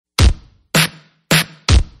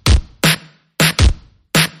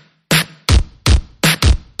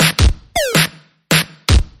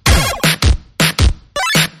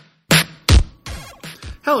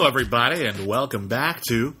Hello, everybody, and welcome back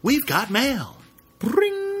to We've Got Mail.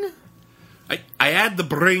 Bring. I add the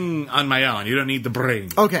bring on my own. You don't need the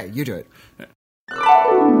bring. Okay, you do it.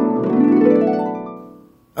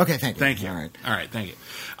 Okay, thank you. Thank you. All right, thank you.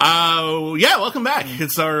 Welcome back.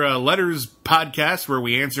 It's our Letters podcast where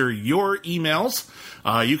we answer your emails.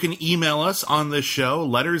 You can email us on this show,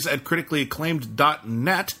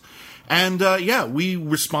 letters@criticallyacclaimed.net. And, we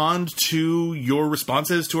respond to your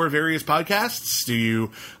responses to our various podcasts. Do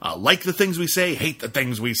you like the things we say, hate the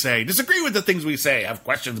things we say, disagree with the things we say, have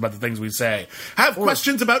questions about the things we say, have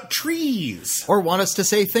questions about trees? Or want us to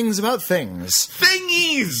say things about things.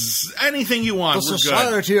 Thingies! Anything you want, The we're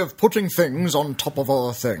society of putting things on top of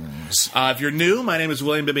other things. If you're new, my name is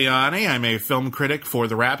William Bibbiani. I'm a film critic for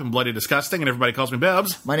The Rap and Bloody Disgusting, and everybody calls me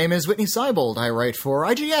Bibbs. My name is Whitney Seibold. I write for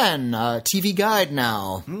IGN, TV Guide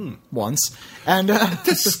now. Once. And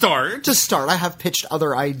To start, I have pitched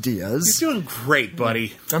other ideas. you're doing great,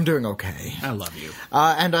 buddy. I'm doing okay. I love you.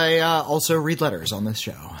 And I also read letters on this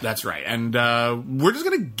show. That's right. And we're just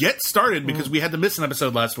going to get started because we had to miss an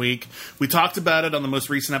episode last week. We talked about it on the most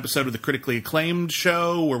recent episode of the Critically Acclaimed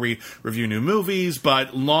show where we review new movies.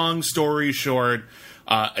 But long story short,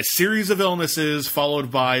 a series of illnesses followed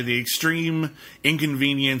by the extreme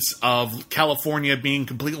inconvenience of California being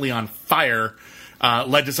completely on fire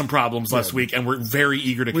led to some problems last week, and we're very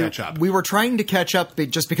eager to catch up. We were trying to catch up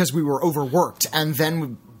just because we were overworked, and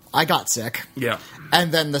then I got sick. Yeah.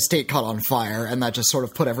 And then the state caught on fire, and that just sort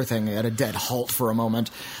of put everything at a dead halt for a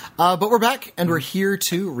moment. But we're back, and we're here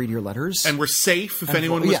to read your letters. And we're safe. If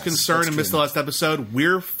anyone was concerned and missed the last episode,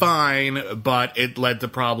 we're fine, but it led to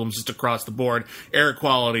problems just across the board. Air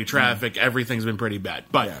quality, traffic, everything's been pretty bad.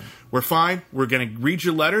 But we're fine. We're going to read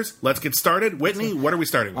your letters. Let's get started. Whitney, what are we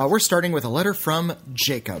starting with? We're starting with a letter from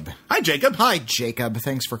Jacob. Hi, Jacob. Hi, Jacob.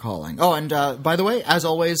 Thanks for calling. Oh, and by the way, as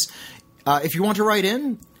always, if you want to write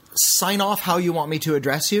in, sign off how you want me to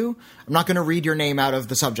address you. I'm not going to read your name out of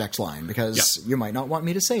the subject line because you might not want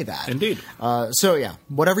me to say that. Indeed.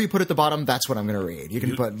 Whatever you put at the bottom, that's what I'm going to read. You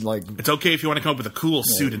can put, like... It's okay if you want to come up with a cool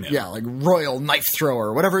pseudonym. Yeah, like Royal Knife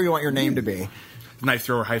Thrower, whatever you want your name to be. Knife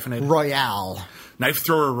Thrower hyphenated? Royale. Knife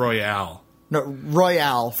Thrower Royale. No,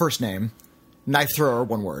 Royale, first name. Knife Thrower,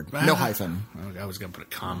 one word. No hyphen. I was going to put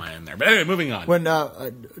a comma in there. But anyway, moving on. When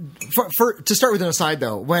to start with an aside,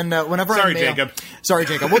 though, whenever Sorry, Jacob. Sorry,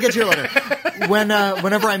 Jacob. We'll get to your letter.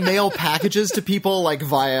 Whenever I mail packages to people, like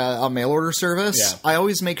via a mail order service, I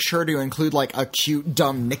always make sure to include like a cute,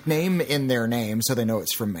 dumb nickname in their name so they know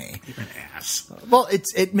it's from me. You're an ass. Well,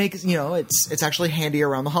 it makes it's actually handy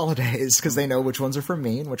around the holidays because they know which ones are from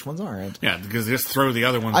me and which ones aren't. Yeah, because they just throw the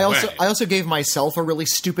other ones away. I also gave myself a really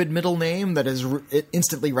stupid middle name that is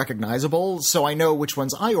instantly recognizable, so I know which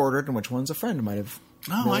ones I ordered and which ones a friend might have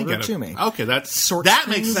ordered to me. Okay, that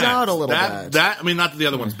makes sense. Out a little bit. Not that the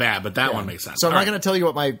other one's bad, but that one makes sense. So I'm not going to tell you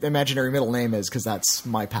what my imaginary middle name is because that's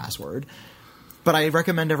my password. But I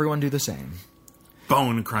recommend everyone do the same.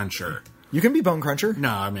 Bone Cruncher. You can be Bone Cruncher. No,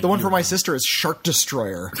 I mean... The one for my sister is Shark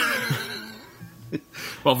Destroyer.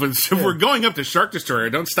 Well, if we're going up to Shark Destroyer,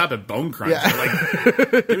 don't stop at Bone Cruncher.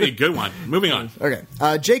 Yeah. Give me a good one. Moving on. Okay.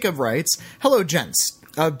 Jacob writes, "Hello, gents.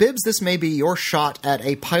 Bibbs, this may be your shot at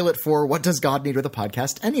a pilot for What Does God Need with a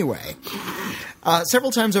Podcast Anyway?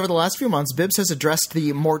 Several times over the last few months, Bibbs has addressed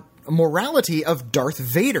the morality of Darth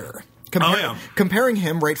Vader, comparing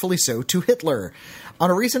him, rightfully so, to Hitler.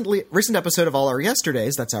 On a recent episode of All Our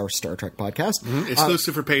Yesterdays, that's our Star Trek podcast.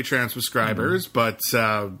 Exclusive for Patreon subscribers, but...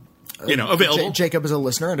 available. Jacob is a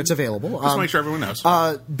listener, and it's available. Just make sure everyone knows.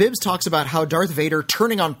 Bibbs talks about how Darth Vader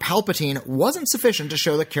turning on Palpatine wasn't sufficient to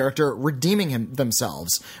show the character redeeming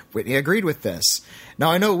themselves. Whitney agreed with this. Now,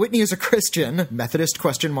 I know Whitney is a Christian, Methodist ?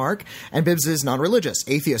 And Bibbs is non-religious,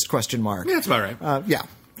 atheist ? Yeah, that's about right. Yeah.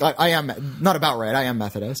 I am not about right. I am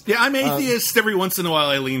Methodist. Yeah, I'm atheist. Every once in a while,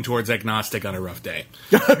 I lean towards agnostic on a rough day.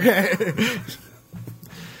 Okay.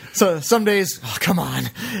 So some days, come on,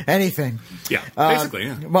 anything. Yeah, basically.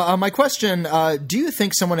 My question, do you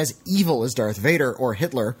think someone as evil as Darth Vader or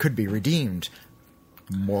Hitler could be redeemed?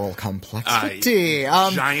 Moral complexity.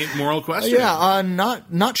 Giant moral question. Yeah,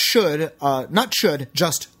 not should,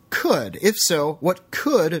 just could. If so, what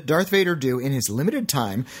could Darth Vader do in his limited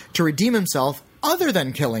time to redeem himself other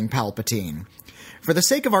than killing Palpatine? For the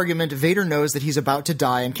sake of argument, Vader knows that he's about to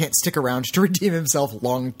die and can't stick around to redeem himself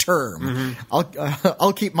long term.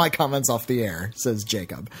 I'll keep my comments off the air, says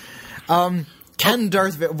Jacob.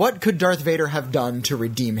 What could Darth Vader have done to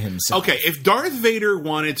redeem himself? Okay, if Darth Vader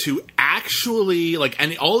wanted to actually,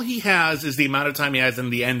 and all he has is the amount of time he has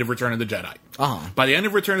in the end of Return of the Jedi. By the end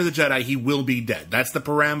of Return of the Jedi, he will be dead. That's the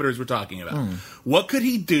parameters we're talking about. What could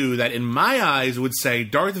he do that, in my eyes, would say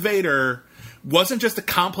Darth Vader wasn't just a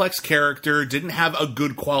complex character, didn't have a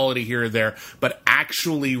good quality here or there, but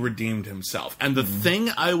actually redeemed himself. And the thing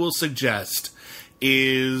I will suggest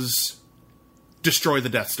is destroy the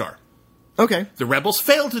Death Star. Okay. The rebels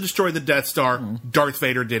failed to destroy the Death Star. Darth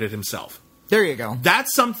Vader did it himself. There you go.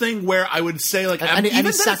 That's something where I would say, like, And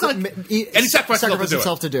he sacrificed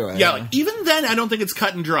himself to do it. Yeah, like, even then, I don't think it's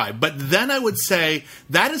cut and dry. But then I would say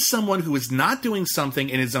that is someone who is not doing something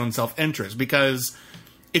in his own self-interest. Because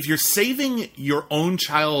if you're saving your own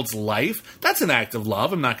child's life, that's an act of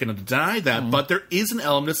love. I'm not going to deny that. But there is an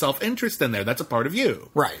element of self-interest in there. That's a part of you.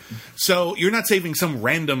 Right. So you're not saving some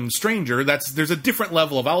random stranger. There's a different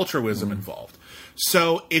level of altruism involved.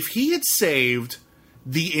 So if he had saved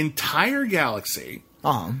the entire galaxy,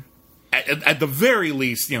 at the very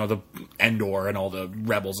least, the Endor and all the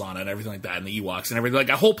rebels on it and everything like that, and the Ewoks and everything, like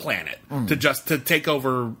a whole planet to take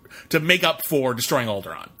over, to make up for destroying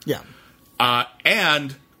Alderaan. Yeah.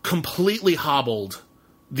 And completely hobbled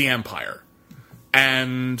the Empire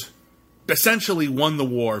and essentially won the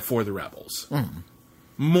war for the rebels.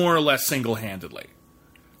 More or less single-handedly.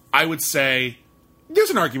 I would say there's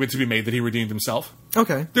an argument to be made that he redeemed himself.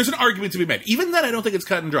 Okay. There's an argument to be made. Even then, I don't think it's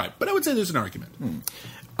cut and dry, but I would say there's an argument.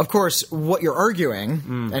 Of course, what you're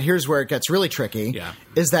arguing, and here's where it gets really tricky,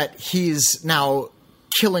 is that he's now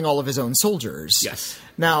killing all of his own soldiers. Yes.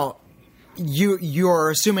 Now, you're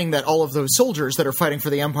assuming that all of those soldiers that are fighting for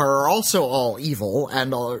the Empire are also all evil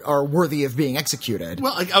and are worthy of being executed.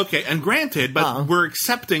 Well, okay, and granted, but we're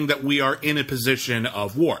accepting that we are in a position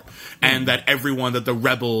of war, and that everyone that the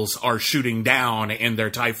rebels are shooting down in their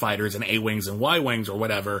TIE fighters and A-Wings and Y-Wings or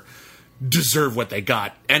whatever deserve what they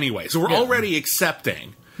got anyway. So we're already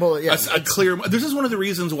accepting a clear... This is one of the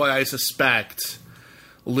reasons why I suspect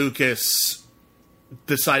Lucas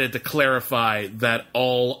decided to clarify that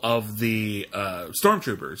all of the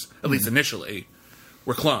stormtroopers, at least initially,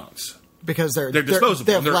 were clones. Because they're disposable.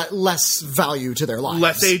 They have less value to their lives.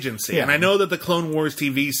 Less agency. Yeah. And I know that the Clone Wars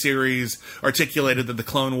TV series articulated that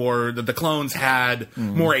the clones had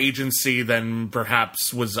more agency than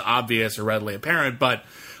perhaps was obvious or readily apparent, but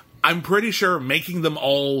I'm pretty sure making them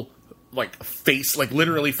all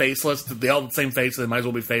literally faceless, they all have the same face, so they might as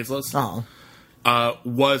well be faceless.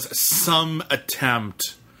 Was some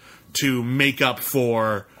attempt to make up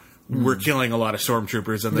for we're killing a lot of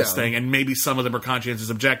stormtroopers in this thing, and maybe some of them are conscientious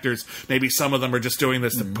objectors, maybe some of them are just doing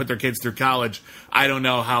this to put their kids through college. I don't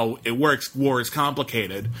know how it works. War is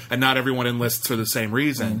complicated, and not everyone enlists for the same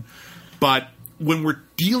reason. But when we're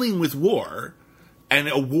dealing with war, and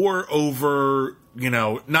a war over,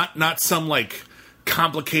 not some,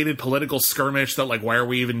 complicated political skirmish that, why are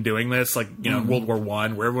we even doing this? World War I,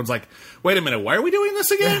 where everyone's like, wait a minute, why are we doing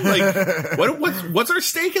this again? What's our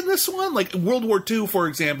stake in this one? World War II, for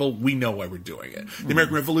example, we know why we're doing it. The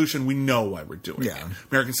American Revolution, we know why we're doing it.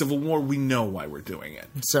 American Civil War, we know why we're doing it.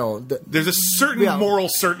 So there's a certain moral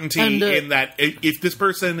certainty in that if this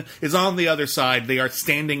person is on the other side, they are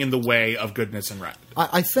standing in the way of goodness and right.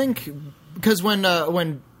 I think because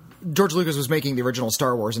when George Lucas was making the original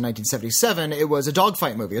Star Wars in 1977, it was a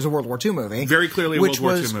dogfight movie. It was a World War II movie. Very clearly a World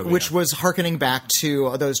War II movie. Which was hearkening back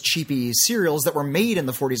to those cheapy serials that were made in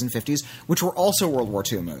the 40s and 50s, which were also World War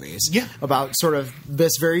II movies. Yeah. About sort of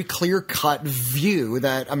this very clear-cut view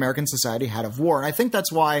that American society had of war. And I think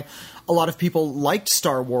that's why a lot of people liked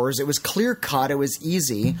Star Wars. It was clear-cut. It was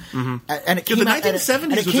easy. And it came out,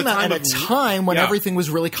 at a time when everything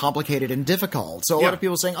was really complicated and difficult. So a lot of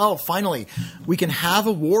people saying, oh, finally, we can have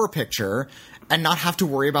a war picture and not have to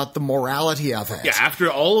worry about the morality of it. Yeah,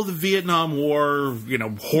 after all of the Vietnam War,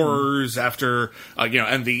 horrors, after,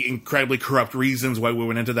 and the incredibly corrupt reasons why we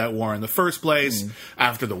went into that war in the first place,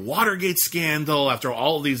 after the Watergate scandal, after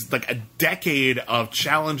all of these, a decade of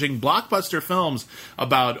challenging blockbuster films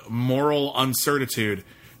about moral uncertitude,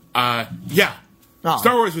 Star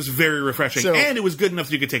Wars was very refreshing, and it was good enough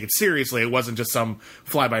that you could take it seriously. It wasn't just some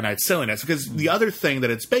fly-by-night silliness, because the other thing that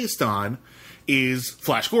it's based on is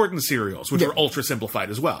Flash Gordon serials, which are ultra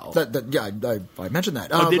simplified as well. I mentioned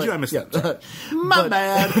that. Did you? I missed that. My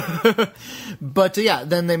bad. But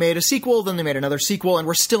then they made a sequel, then they made another sequel, and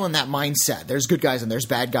we're still in that mindset. There's good guys and there's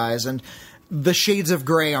bad guys, and the shades of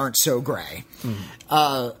gray aren't so gray.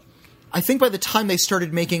 I think by the time they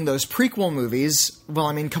started making those prequel movies, well,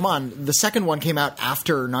 I mean, come on, the second one came out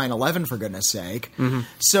after 9/11, for goodness sake.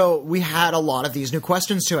 So we had a lot of these new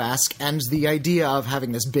questions to ask, and the idea of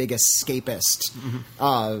having this big escapist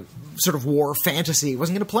sort of war fantasy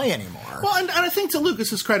wasn't going to play anymore. Well, and I think to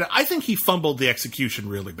Lucas's credit, I think he fumbled the execution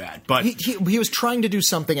really bad. But he was trying to do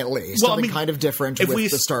something at least, kind of different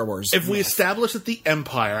with the Star Wars. If we establish that the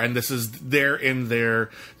Empire, and this is there in their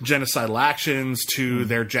genocidal actions to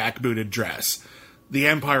their jackbooted dress, the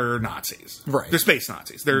Empire are Nazis. Right. They're space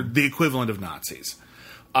Nazis. They're the equivalent of Nazis.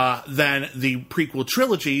 Then the prequel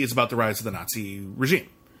trilogy is about the rise of the Nazi regime.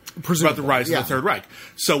 About the rise of the Third Reich.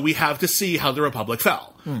 So we have to see how the Republic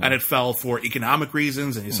fell. And it fell for economic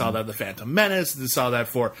reasons, and you saw that in The Phantom Menace, and you saw that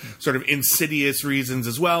for sort of insidious reasons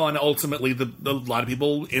as well, and ultimately a lot of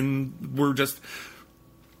people were just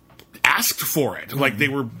asked for it. Like, they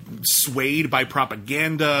were swayed by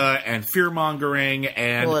propaganda and fear-mongering,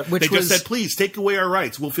 and they just said, please, take away our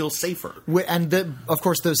rights. We'll feel safer. And, of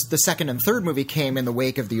course, the second and third movie came in the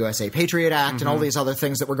wake of the USA Patriot Act and all these other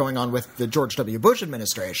things that were going on with the George W. Bush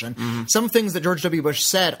administration. Some things that George W. Bush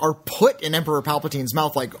said are put in Emperor Palpatine's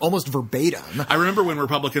mouth, like, almost verbatim. I remember when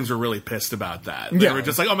Republicans were really pissed about that. They were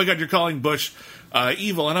just like, oh my God, you're calling Bush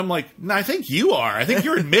evil. And I'm like, no, I think you are. I think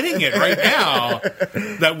you're admitting it right now.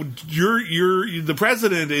 That the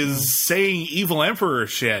president is saying evil emperor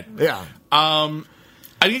shit. Yeah. I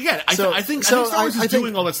think Star Wars is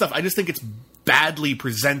doing all that stuff. I just think it's badly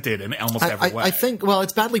presented in almost every way. I think,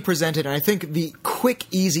 it's badly presented, and I think the quick,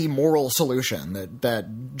 easy moral solution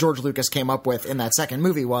that George Lucas came up with in that second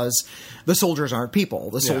movie was the soldiers aren't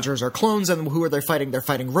people. The soldiers are clones, and who are they fighting? They're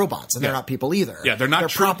fighting robots, and they're not people either. Yeah, they're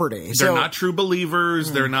property. They're not true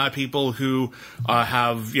believers. They're not people who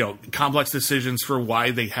have complex decisions for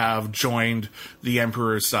why they have joined the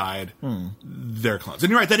Emperor's side. They're clones.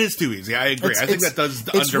 And you're right, that is too easy. I agree. I think that does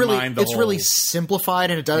undermine the whole... It's really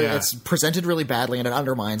simplified, and it does. It's presented really badly, and it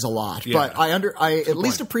undermines a lot. Yeah. But I at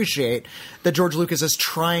least appreciate that George Lucas is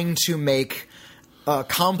trying to make a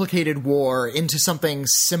complicated war into something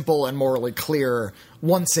simple and morally clear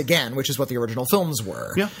once again, which is what the original films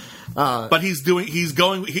were. Yeah. But he's doing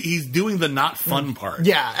the not fun part.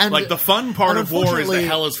 Yeah, and like the fun part of war is the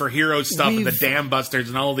hell is for heroes stuff and the Dam Busters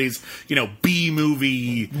and all these B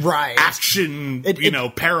movie action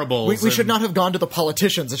parables. We should not have gone to the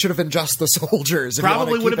politicians. It should have been just the soldiers.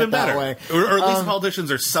 Probably would have been better, or at least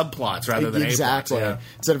politicians are subplots rather than exactly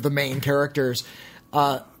instead of the main characters.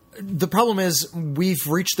 The problem is we've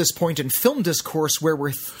reached this point in film discourse where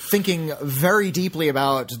we're thinking very deeply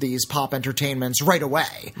about these pop entertainments right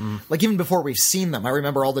away. Like, even before we've seen them. I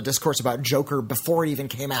remember all the discourse about Joker before it even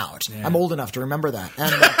came out. Yeah. I'm old enough to remember that.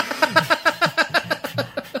 And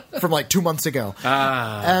from like 2 months ago.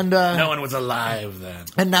 No one was alive then.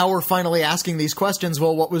 And now we're finally asking these questions.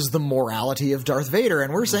 Well, what was the morality of Darth Vader?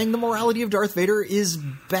 And we're saying the morality of Darth Vader is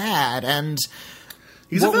bad, and...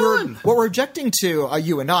 He's a villain. What we're objecting to,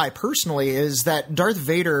 you and I personally, is that Darth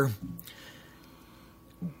Vader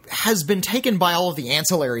has been taken by all of the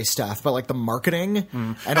ancillary stuff, by like the marketing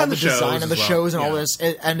and all the design and the shows and all this,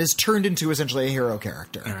 and is turned into essentially a hero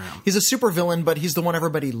character. He's a supervillain, but he's the one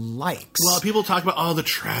everybody likes. Well, people talk about the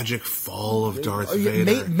tragic fall of Darth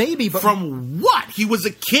Vader. Maybe, but from what? He was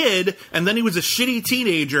a kid, and then he was a shitty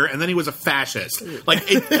teenager, and then he was a fascist.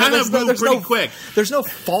 Like, it kind of moved pretty quick. There's no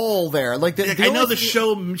fall there. Like, I know the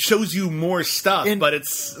show shows you more stuff, but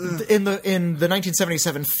it's in the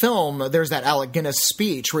 1977 film. There's that Alec Guinness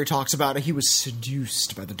speech where he talks about he was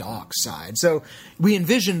seduced by the dark side. So we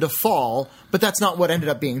envisioned a fall, but that's not what ended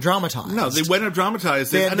up being dramatized. No, they went up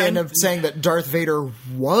dramatized. They ended up saying that Darth Vader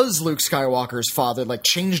was Luke Skywalker's father, like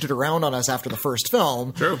changed it around on us after the first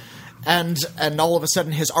film. True. And all of a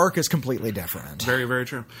sudden his arc is completely different. Very, very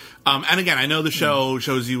true. And again, I know the show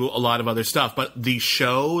shows you a lot of other stuff, but the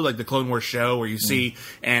show, like the Clone Wars show, where you see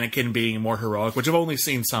Anakin being more heroic, which I've only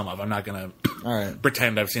seen some of. I'm not going to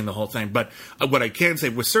pretend I've seen the whole thing. But what I can say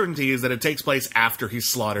with certainty is that it takes place after he's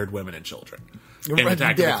slaughtered women and children in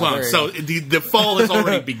Attack of the Clones. So the fall has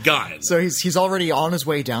already begun. So he's already on his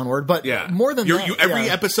way downward. But more than that... Every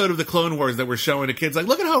episode of the Clone Wars that we're showing to kids, like,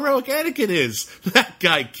 look at how heroic Anakin is. That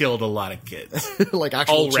guy killed a lot of kids. Like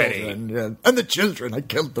actual children. Yeah. And the children, I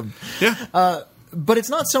killed them. Yeah. But it's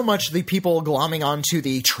not so much the people glomming onto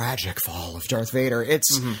the tragic fall of Darth Vader.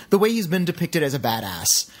 It's the way he's been depicted as a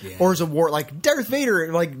badass. Yeah. Or as a war... Like, Darth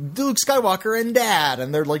Vader, like Luke Skywalker and Dad.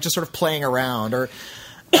 And they're like just sort of playing around. Or...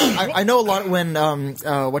 I know a lot when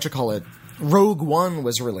Rogue One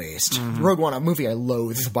was released. Rogue One, a movie I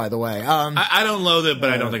loathe, by the way. I don't loathe it,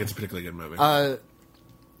 but I don't think it's a particularly good movie.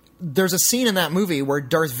 There's a scene in that movie where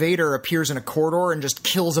Darth Vader appears in a corridor and just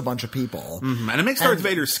kills a bunch of people. And it makes Darth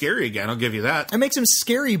Vader scary again, I'll give you that. It makes him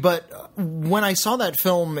scary, but when I saw that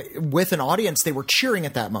film with an audience, they were cheering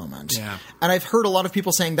at that moment. Yeah. And I've heard a lot of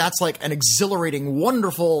people saying that's like an exhilarating,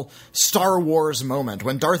 wonderful Star Wars moment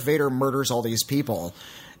when Darth Vader murders all these people.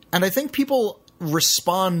 And I think people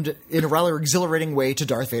respond in a rather exhilarating way to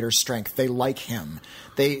Darth Vader's strength. They like him.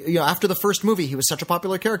 They, after the first movie, he was such a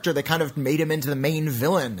popular character, they kind of made him into the main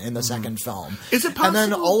villain in the second film. Is it possible?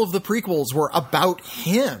 And then all of the prequels were about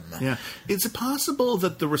him. Yeah. Is it possible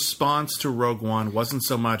that the response to Rogue One wasn't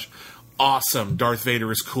so much, awesome, Darth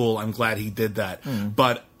Vader is cool, I'm glad he did that,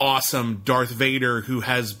 but awesome, Darth Vader, who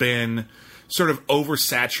has been sort of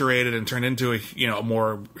oversaturated and turned into a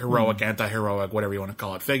more heroic, anti-heroic, whatever you want to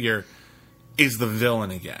call it, figure, is the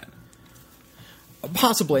villain again?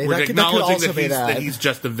 Possibly. We're That could acknowledging also be that he's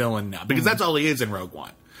just the villain now, because that's all he is in Rogue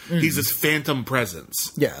One. He's this phantom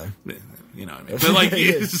presence. Yeah. You know what I mean? But like,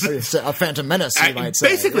 it's a Phantom Menace, you might say.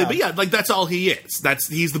 Basically, but yeah, like that's all he is.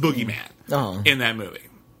 He's the boogeyman in that movie.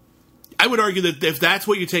 I would argue that if that's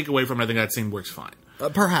what you take away from it, I think that scene works fine.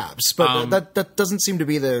 Perhaps, but that doesn't seem to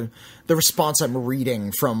be the response I'm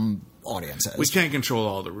reading from audiences. We can't control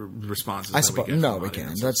all the responses. I suppose no, we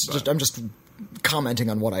can't. I'm just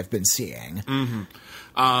commenting on what I've been seeing.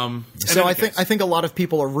 So I think a lot of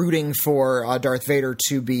people are rooting for Darth Vader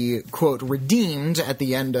to be, quote, redeemed at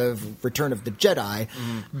the end of Return of the Jedi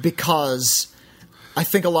because I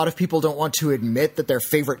think a lot of people don't want to admit that their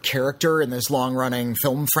favorite character in this long-running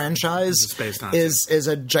film franchise is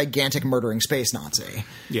a gigantic murdering space Nazi.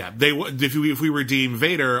 Yeah, if we redeem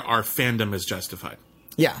Vader, our fandom is justified.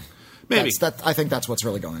 Yeah. Maybe. I think that's what's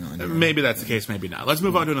really going on here. Maybe that's the case, maybe not. Let's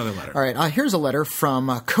move on to another letter. All right, here's a letter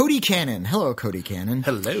from Cody Cannon. Hello, Cody Cannon.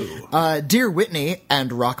 Hello. Dear Whitney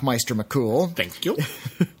and Rockmeister McCool. Thank you.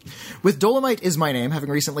 With Dolomite Is My Name having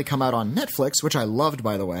recently come out on Netflix, which I loved,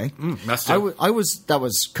 by the way. That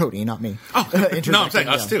was Cody, not me. Oh, no, I'm saying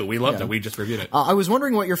us too. We loved it. We just reviewed it. I was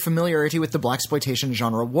wondering what your familiarity with the blaxploitation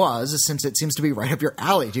genre was, since it seems to be right up your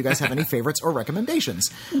alley. Do you guys have any favorites or recommendations?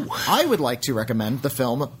 I would like to recommend the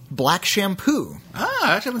film Black Shampoo.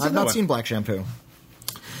 I actually haven't seen I've not seen Black Shampoo.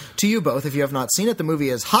 To you both, if you have not seen it, the movie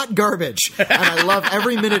is hot garbage, and I love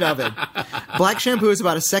every minute of it. Black Shampoo is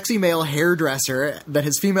about a sexy male hairdresser that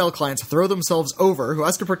his female clients throw themselves over, who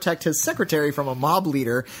has to protect his secretary from a mob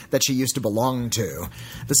leader that she used to belong to.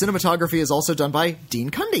 The cinematography is also done by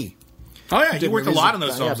Dean Cundey. Oh yeah, he worked a lot on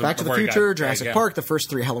those films. Yeah, Back to the Future, Jurassic Park, the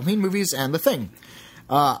first 3 Halloween movies, and The Thing.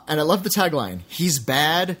 And I love the tagline, he's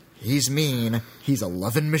bad, he's mean, he's a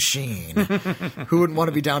lovin' machine. Who wouldn't want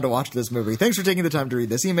to be down to watch this movie? Thanks for taking the time to read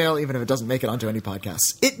this email, even if it doesn't make it onto any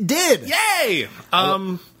podcasts. It did! Yay!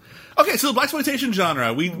 Okay, so the blaxploitation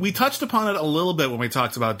genre, we touched upon it a little bit when we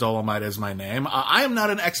talked about Dolomite Is My Name. I am not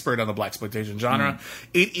an expert on the blaxploitation genre.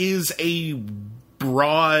 It is a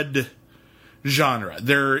broad genre.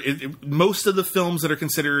 Most of the films that are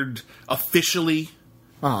considered officially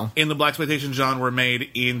in the blaxploitation genre were made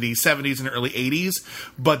in the 70s and early 80s,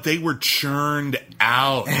 but they were churned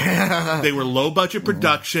out. They were low-budget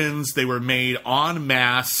productions. They were made en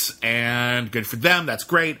masse, and good for them. That's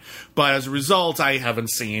great. But as a result, I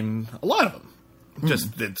haven't seen a lot of them.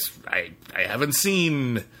 I haven't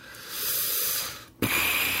seen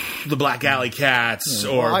the Black Alley Cats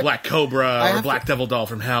or Black Cobra or Black Devil Doll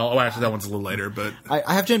from Hell. Oh, actually, that one's a little later. But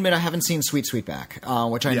I have to admit, I haven't seen Sweet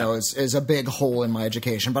Sweetback, which I know is a big hole in my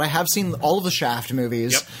education. But I have seen all of the Shaft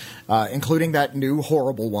movies, including that new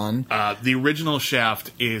horrible one. The original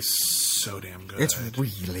Shaft is so damn good. It's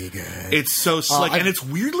really good. It's so slick, and it's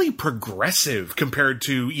weirdly progressive compared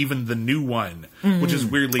to even the new one, which is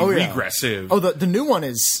weirdly regressive. Oh, the new one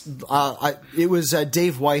is... it was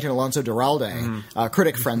Dave White and Alonso Duralde,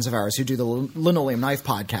 critic friends of ours who do the Linoleum Knife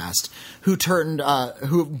podcast,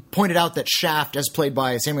 who pointed out that Shaft, as played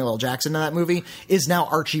by Samuel L. Jackson in that movie, is now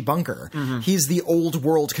Archie Bunker. He's the old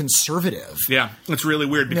world conservative. Yeah, it's really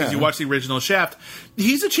weird because you watch the original Shaft,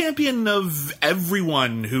 he's a champion of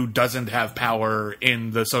everyone who doesn't have power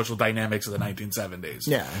in the social dynamics of the 1970s.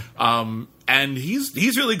 Yeah. And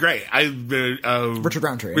he's really great. Richard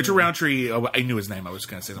Roundtree. Richard Roundtree, I knew his name, I was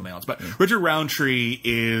going to say something else, but Richard Roundtree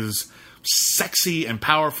is sexy and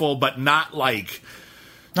powerful, but not like...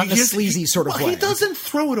 Not in a sleazy sort of way. He doesn't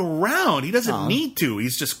throw it around. He doesn't need to.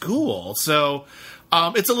 He's just cool. So...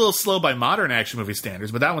 it's a little slow by modern action movie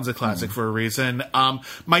standards, but that one's a classic for a reason.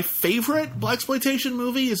 My favorite blaxploitation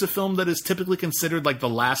movie is a film that is typically considered like the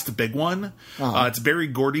last big one. It's Barry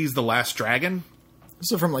Gordy's The Last Dragon.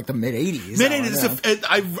 So from like the mid-'80s.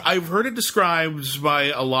 Mid-'80s. I've heard it described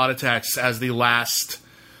by a lot of texts as the last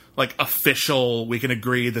like official, we can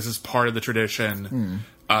agree this is part of the tradition.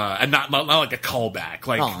 And not like a callback.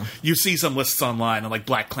 Like you see some lists online, and like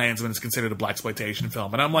Black Klansman is considered a blaxploitation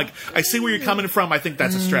film, and I'm like, I see where you're coming from. I think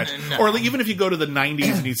that's a stretch. No. Or like, even if you go to the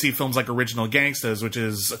 '90s and you see films like Original Gangstas, which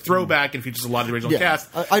is a throwback and features a lot of the original cast,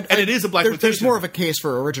 and it is a blaxploitation. There's more of a case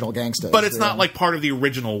for Original Gangstas, but it's not like part of the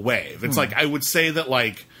original wave. It's like I would say that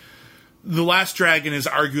like The Last Dragon is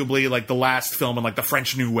arguably like the last film in like the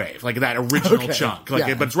French New Wave, like that original chunk, but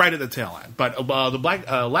it's right at the tail end. But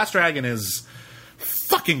the Last Dragon is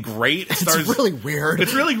fucking great. It's really weird.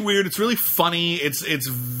 It's really weird. It's really funny. It's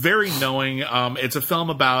very knowing. It's a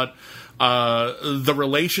film about the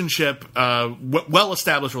relationship,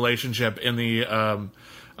 well-established relationship in the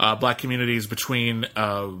black communities between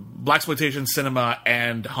blaxploitation cinema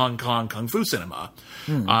and Hong Kong kung fu cinema.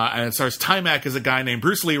 And it stars Timac as a guy named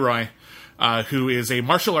Bruce Leroy, who is a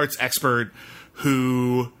martial arts expert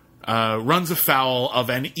who runs afoul of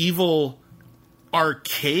an evil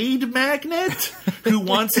arcade magnate who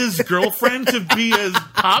wants his girlfriend to be a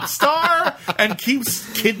pop star and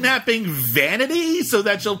keeps kidnapping Vanity so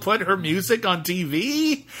that she'll put her music on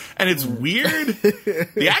TV. And it's weird.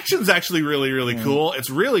 The action's actually really, really cool. It's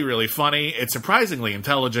really, really funny. It's surprisingly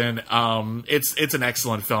intelligent. It's an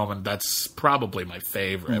excellent film, and that's probably my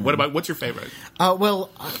favorite. What's your favorite?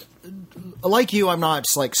 Like you, I'm not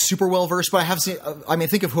like super well versed, but I have seen.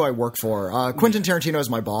 Think of who I work for. Quentin Tarantino is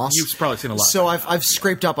my boss. You've probably seen a lot. So I've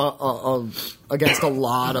scraped up against a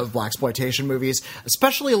lot of blaxploitation movies,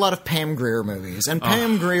 especially a lot of Pam Grier movies. And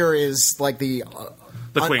Pam Grier is like the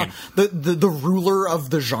queen, the ruler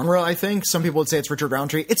of the genre. I think some people would say it's Richard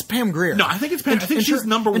Roundtree. It's Pam Grier. No, I think it's Pam. I think she's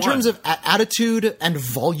number one in terms of attitude and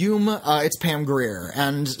volume. It's Pam Grier,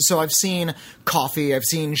 and so I've seen Coffee, I've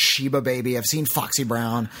seen Sheba Baby, I've seen Foxy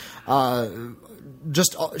Brown.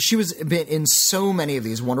 She was been in so many of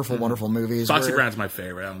these wonderful, wonderful movies. Foxy Brown's my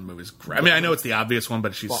favorite. That movie's great. I mean, I know it's the obvious one,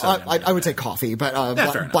 but she's. I would say Coffee, but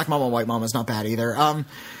Black Mama, White Mama is not bad either.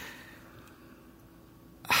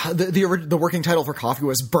 The working title for Coffee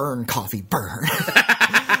was Burn, Coffee, Burn.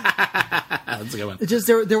 That's a good one. Just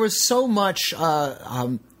there was so much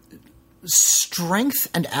strength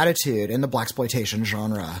and attitude in the blaxploitation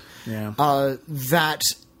genre that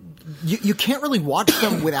you can't really watch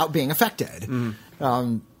them without being affected.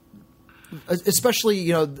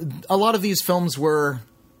 Especially, a lot of these films were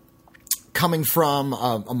coming from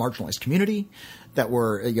a marginalized community that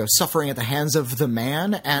were suffering at the hands of the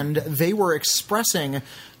man, and they were expressing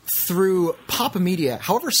through pop media,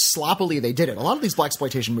 however sloppily they did it. A lot of these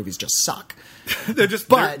blaxploitation movies just suck. They're just,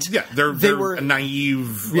 they were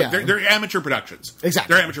naive. Yeah. They're amateur productions.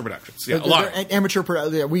 Exactly, they're amateur productions. Yeah, a lot. Amateur.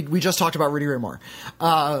 We just talked about Rudy Ray Moore.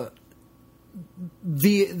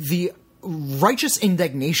 The righteous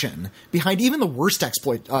indignation behind even the worst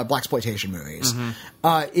blaxploitation movies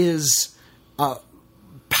is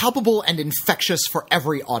palpable and infectious for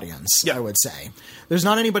every audience, I would say. There's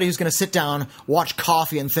not anybody who's going to sit down, watch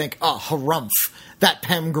Coffee, and think, oh, harumph, that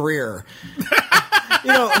Pam Grier.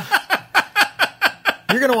 You're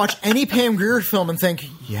going to watch any Pam Grier film and think,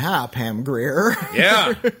 yeah, Pam Grier.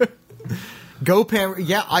 Yeah. Go, Pam.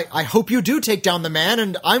 Yeah, I hope you do take down the man,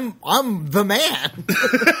 and I'm the man.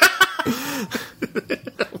 Oh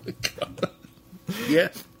my God. Yeah.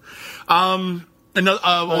 Another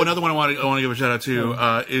one I want to give a shout out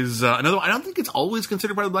to is another one. I don't think it's always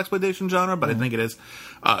considered part of the blaxploitation genre, but I think it is.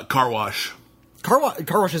 Car Wash. Car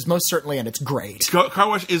Wash is most certainly, and it's great. Car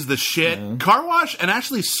Wash is the shit. Car Wash and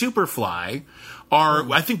actually Superfly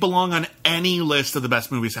I think, belong on any list of the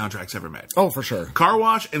best movie soundtracks ever made. Oh, for sure. Car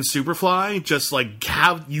Wash and Superfly just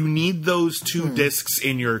you need those two discs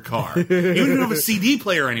in your car. You don't even have a CD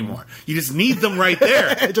player anymore. You just need them right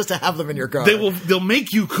there. Just to have them in your car. They'll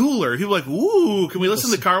make you cooler. People are like, ooh, can we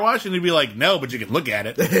listen to Car Wash? And you'd be like, no, but you can look at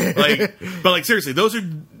it. But seriously,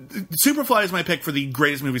 Superfly is my pick for the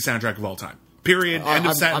greatest movie soundtrack of all time. Period. End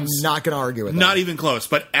of sentence. I'm not going to argue with that. Not even close.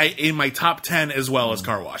 But in my top 10 as well as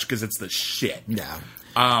Car Wash, because it's the shit. Yeah.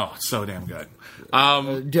 Oh, so damn good.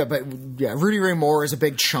 Rudy Ray Moore is a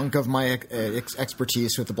big chunk of my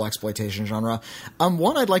expertise with the blaxploitation genre.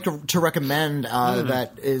 One I'd like to recommend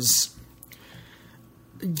that is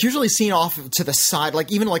usually seen off to the side,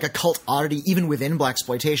 even like a cult oddity, even within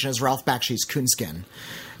blaxploitation, is Ralph Bakshi's Coonskin.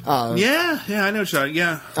 I know, Sean.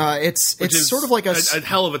 Yeah, it's sort of like a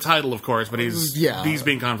hell of a title, of course, but he's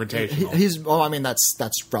being confrontational.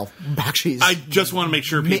 That's Ralph Bakshi's. I just want to make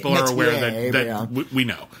sure people are aware that we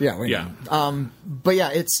know. Yeah, we know. But yeah,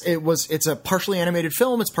 it's a partially animated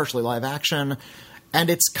film. It's partially live action, and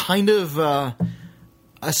it's kind of a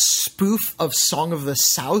spoof of Song of the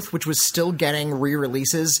South, which was still getting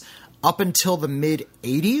re-releases up until the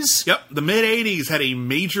mid-'80s. Yep, the mid-'80s had a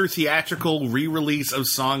major theatrical re-release of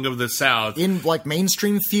Song of the South. In,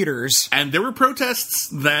 mainstream theaters. And there were protests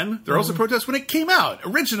then. There were also protests when it came out,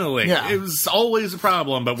 originally. Yeah. It was always a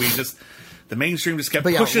problem, but the mainstream just kept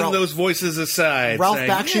But yeah, pushing Ralph- those voices aside. Ralph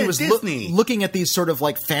saying, Bakshi was Disney. looking at these sort of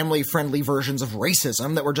like family-friendly versions of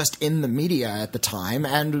racism that were just in the media at the time,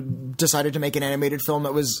 and decided to make an animated film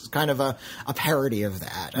that was kind of a parody of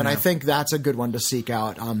that. And I think that's a good one to seek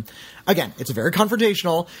out. Again, it's very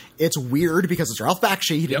confrontational. It's weird because it's Ralph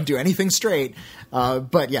Bakshi. He didn't do anything straight.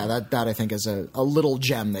 But yeah, that I think is a little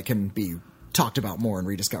gem that can be talked about more and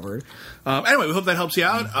rediscovered. Anyway, we hope that helps you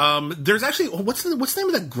out. There's actually what's the name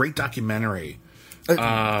of that great documentary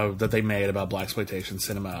that they made about blaxploitation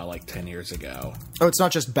cinema like 10 years ago? Oh, it's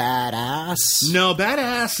not just Badass. No,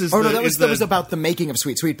 Badass is. Oh no, that was about the making of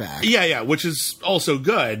Sweet Sweetback. Yeah, which is also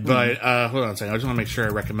good. But hold on a second, I just want to make sure I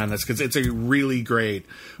recommend this because it's a really great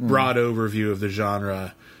broad overview of the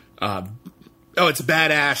genre. It's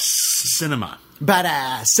Badass Cinema.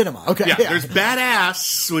 Badass Cinema. Okay. Yeah, there's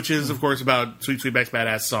Badass, which is, of course, about Sweet Sweetback's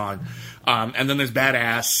Badass song. And then there's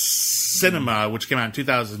Badass Cinema, which came out in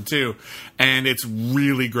 2002. And it's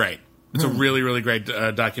really great. It's a really, really great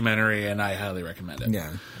documentary, and I highly recommend it.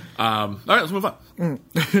 Yeah. All right, let's move on.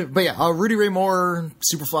 But yeah, Rudy Ray Moore,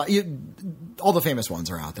 Superfly, all the famous ones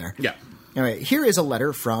are out there. Yeah. Anyway, here is a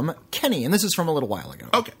letter from Kenny, and this is from a little while ago.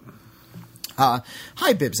 Okay.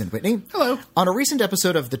 Hi, Bibbs and Whitney. Hello. On a recent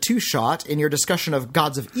episode of The Two Shot, in your discussion of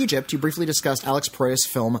Gods of Egypt, you briefly discussed Alex Proyas'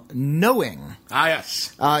 film Knowing. Ah,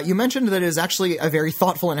 yes. You mentioned that it is actually a very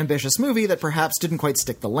thoughtful and ambitious movie that perhaps didn't quite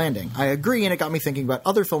stick the landing. I agree, and it got me thinking about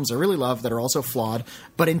other films I really love that are also flawed,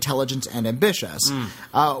 but intelligent and ambitious.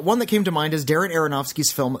 One that came to mind is Darren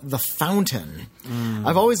Aronofsky's film The Fountain.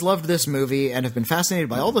 I've always loved this movie and have been fascinated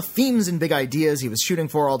by all the themes and big ideas he was shooting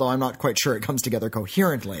for, although I'm not quite sure it comes together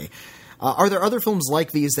coherently. Are there other films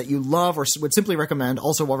like these that you love or would simply recommend,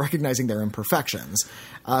 also while recognizing their imperfections?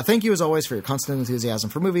 Thank you, as always, for your constant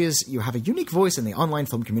enthusiasm for movies. You have a unique voice in the online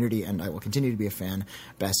film community, and I will continue to be a fan.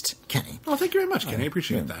 Best, Kenny. Well, thank you very much, Kenny. I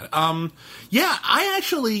appreciate that. I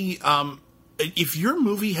actually... if your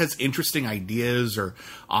movie has interesting ideas or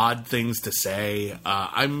odd things to say,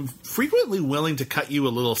 I'm frequently willing to cut you a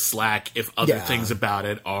little slack if other things about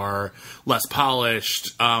it are less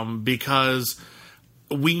polished, because...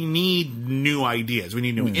 we need new ideas. We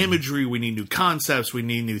need new imagery. We need new concepts. We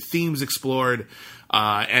need new themes explored, or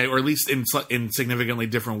at least in significantly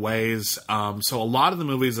different ways. So a lot of the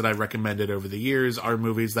movies that I've recommended over the years are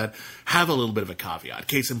movies that have a little bit of a caveat.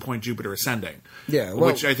 Case in point, Jupiter Ascending,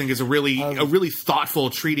 which I think is a really thoughtful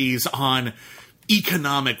treatise on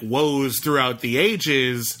economic woes throughout the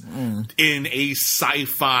ages in a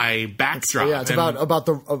sci-fi backdrop. It's about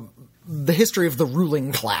the history of the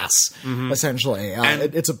ruling class, essentially.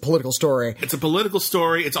 It's a political story. It's a political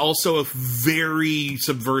story. It's also a very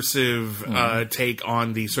subversive take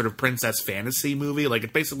on the sort of princess fantasy movie. Like,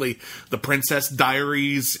 it's basically the Princess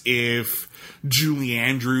Diaries if Julie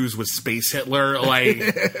Andrews was Space Hitler. Like,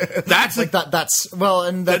 that's like that's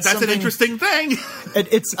an interesting thing.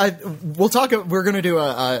 We'll talk. We're going to do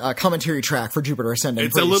a commentary track for Jupiter Ascending.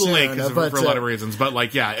 It's a little soon, late for a lot of reasons, but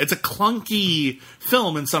it's a clunky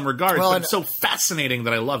film in some regards, but it's so fascinating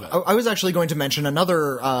that I love it. I was actually going to mention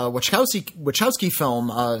another Wachowski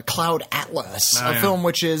film, Cloud Atlas, film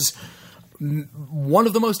which is one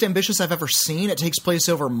of the most ambitious I've ever seen. It takes place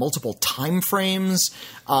over multiple time frames.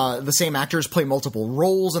 The same actors play multiple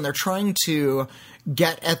roles, and they're trying to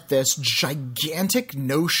get at this gigantic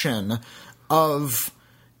notion of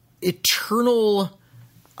eternal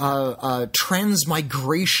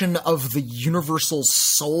transmigration of the universal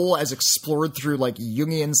soul as explored through like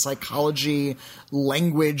Jungian psychology,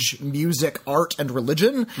 language, music, art, and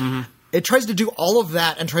religion. It tries to do all of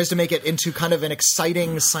that and tries to make it into kind of an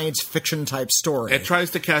exciting science fiction type story. It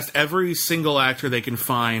tries to cast every single actor they can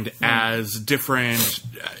find as different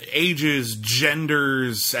ages,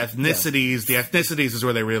 genders, ethnicities. The ethnicities is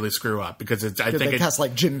where they really screw up, because they cast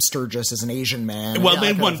like Jim Sturgis as an Asian man. Well,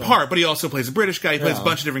 in one part, but he also plays a British guy. He plays a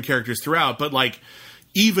bunch of different characters throughout. But like,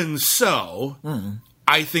 even so,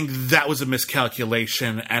 I think that was a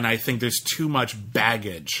miscalculation, and I think there's too much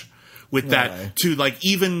baggage with that to like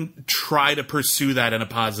even try to pursue that in a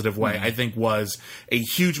positive way. I think was a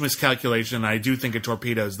huge miscalculation, and I do think it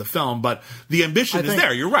torpedoes the film, but the ambition is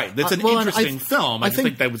there. You're right. That's an interesting film. I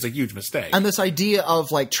think that was a huge mistake. And this idea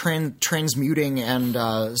of like transmuting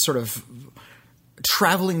and sort of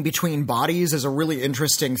traveling between bodies is a really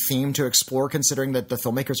interesting theme to explore, considering that the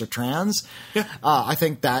filmmakers are trans. I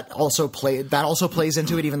think that also plays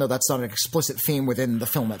into it, even though that's not an explicit theme within the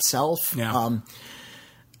film itself.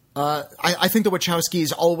 I think the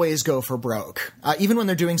Wachowskis always go for broke. Even when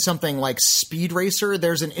they're doing something like Speed Racer,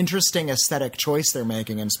 there's an interesting aesthetic choice they're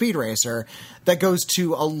making in Speed Racer that goes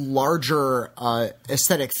to a larger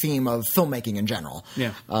aesthetic theme of filmmaking in general.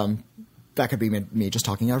 That could be me just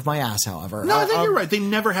talking out of my ass, however. No, I think you're right. They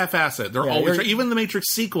never half-ass it. They're always you're- even the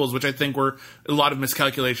Matrix sequels, which I think were a lot of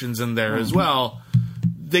miscalculations in there as well.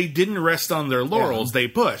 They didn't rest on their laurels. They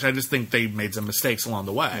push. I just think they made some mistakes along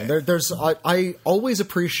the way. I always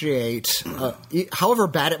appreciate, however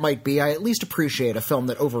bad it might be, I at least appreciate a film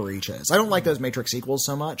that overreaches. I don't like those Matrix sequels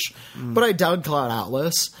so much, but I dug Cloud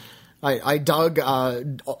Atlas. I dug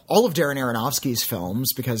all of Darren Aronofsky's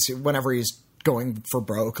films because whenever he's going for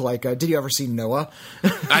broke, like, did you ever see Noah?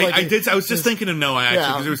 I did. I was just thinking of Noah,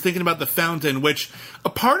 actually, because I was thinking about The Fountain, which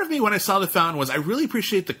a part of me when I saw The Fountain was I really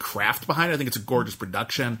appreciate the craft behind it. I think it's a gorgeous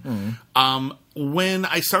production. When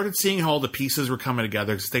I started seeing how all the pieces were coming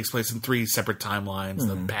together, because it takes place in 3 separate timelines,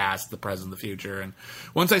 the past, the present, the future. And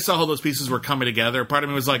once I saw how those pieces were coming together, part of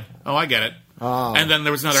me was like, oh, I get it. And then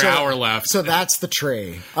there was another hour left. So that's the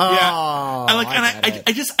tree.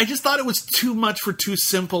 I just thought it was too much for too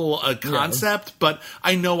simple a concept, but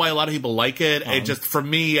I know why a lot of people like it. It just, for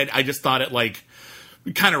me, I just thought it like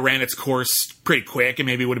kind of ran its course pretty quick, and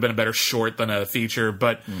maybe it would have been a better short than a feature.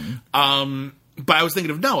 But I was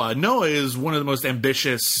thinking of Noah. Noah is one of the most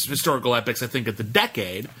ambitious historical epics, I think, of the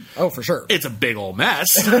decade. Oh, for sure. It's a big old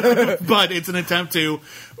mess, but it's an attempt to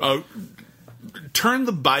turn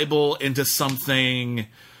the Bible into something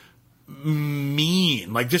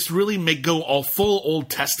mean, like just really go all full Old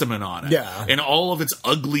Testament on it, in all of its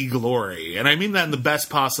ugly glory, and I mean that in the best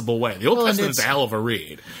possible way. The Old Testament is a hell of a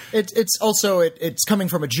read. It's also it's coming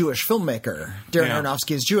from a Jewish filmmaker. Darren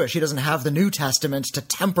Aronofsky is Jewish. He doesn't have the New Testament to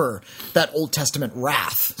temper that Old Testament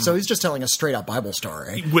wrath, so he's just telling a straight up Bible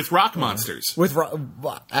story with rock monsters. With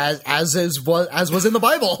as was in the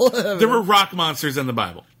Bible. There were rock monsters in the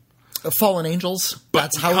Bible. Fallen angels.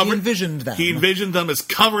 That's how he envisioned them. He envisioned them as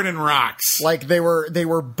covered in rocks. Like they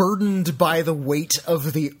were burdened by the weight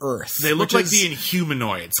of the earth. They look like the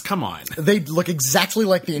Inhumanoids. Come on. They look exactly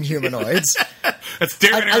like the Inhumanoids. That's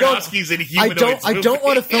Darren Aronofsky's Inhumanoids I don't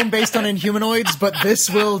want a film based on Inhumanoids, but this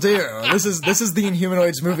will do. This is the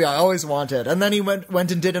Inhumanoids movie I always wanted. And then he went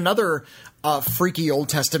and did another freaky Old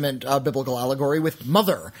Testament biblical allegory with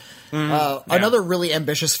Mother. Another really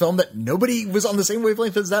ambitious film that nobody was on the same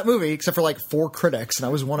wavelength as that movie, except for like 4 critics, and I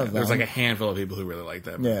was one of them. There's like a handful of people who really like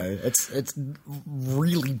that movie. Yeah, it's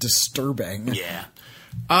really disturbing. Yeah.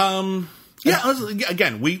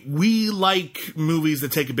 Again, we like movies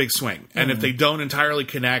that take a big swing, and if they don't entirely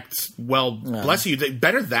connect, well, bless you.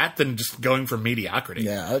 Better that than just going for mediocrity.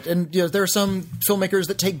 Yeah, and there are some filmmakers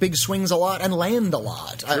that take big swings a lot and land a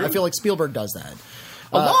lot. I feel like Spielberg does that.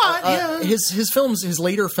 A lot, yeah. His films, his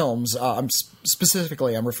later films, I'm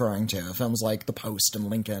referring to films like The Post and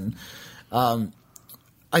Lincoln.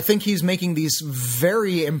 I think he's making these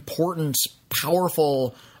very important,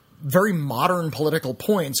 powerful, very modern political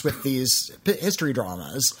points with these history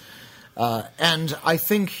dramas. And I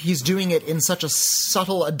think he's doing it in such a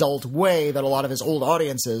subtle adult way that a lot of his old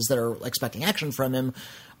audiences that are expecting action from him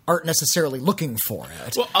aren't necessarily looking for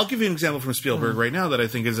it. Well, I'll give you an example from Spielberg right now that I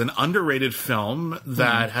think is an underrated film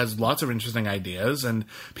that has lots of interesting ideas, and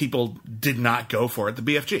people did not go for it. The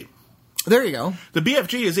BFG. There you go. The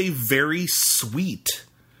BFG is a very sweet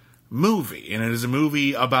movie, and it is a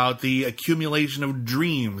movie about the accumulation of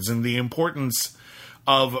dreams and the importance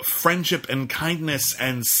of friendship and kindness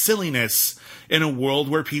and silliness in a world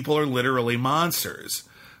where people are literally monsters.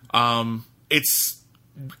 The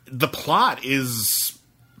plot is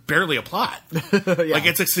barely a plot. Like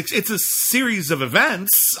it's a series of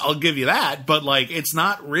events, I'll give you that, but like it's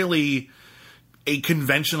not really a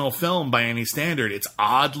conventional film by any standard. It's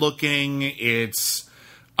odd looking, it's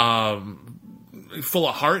full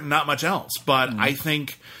of heart and not much else. But I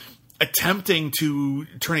think attempting to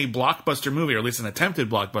turn a blockbuster movie, or at least an attempted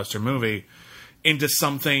blockbuster movie, into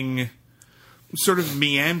something sort of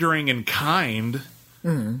meandering and kind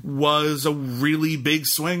was a really big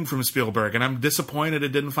swing from Spielberg, and I'm disappointed it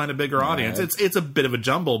didn't find a bigger audience. It's a bit of a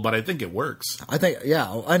jumble, but I think it works. I think,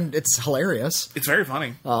 and it's hilarious. It's very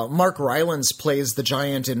funny. Mark Rylance plays the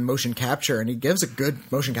giant in motion capture, and he gives a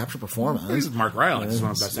good motion capture performance. Mark Rylance is one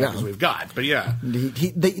of the best actors we've got, but yeah.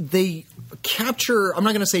 They capture, I'm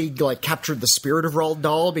not going to say like captured the spirit of Roald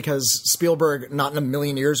Dahl, because Spielberg, not in a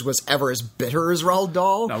million years, was ever as bitter as Roald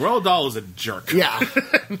Dahl. No, Roald Dahl is a jerk. Yeah.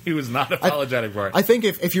 He was not apologetic for it. I think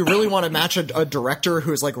if you really want to match a director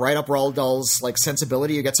who's like right up Roald Dahl's like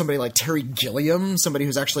sensibility, you get somebody like Terry Gilliam, somebody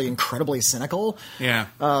who's actually incredibly cynical. Yeah.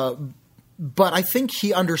 But I think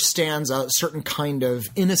he understands a certain kind of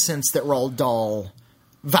innocence that Roald Dahl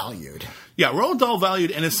valued. Yeah, Roald Dahl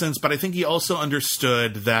valued innocence, but I think he also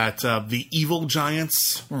understood that the evil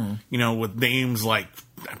giants, with names like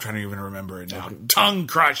I'm trying to even remember it now. Tongue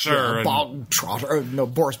Crusher. Yeah, Bogtrotter. No,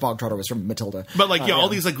 Boris Bogtrotter was from Matilda. But all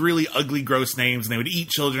these really ugly, gross names, and they would eat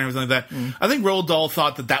children and everything like that. I think Roald Dahl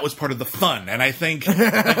thought that was part of the fun, and I think, ooh,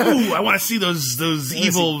 I want to see those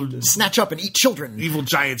evil snatch up and eat children, evil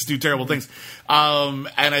giants do terrible things. And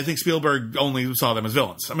I think Spielberg only saw them as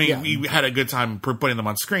villains. I mean, we had a good time putting them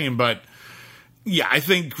on screen, but yeah, I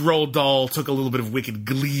think Roald Dahl took a little bit of wicked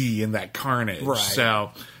glee in that carnage. Right.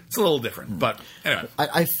 So it's a little different, but anyway.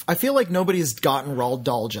 I feel like nobody's gotten Roald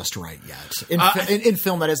Dahl just right yet. In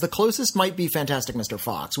film, that is. The closest might be Fantastic Mr.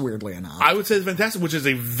 Fox, weirdly enough. I would say it's Fantastic, which is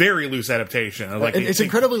a very loose adaptation. It's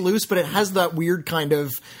incredibly loose, but it has that weird kind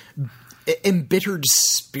of embittered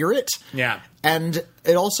spirit. Yeah. And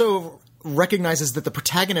it also recognizes that the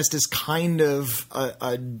protagonist is kind of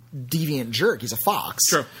a deviant jerk. He's a fox.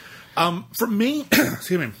 True. For me,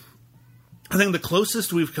 excuse me, I think the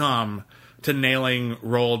closest we've come to nailing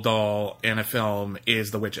Roald Dahl in a film is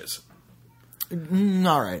The Witches.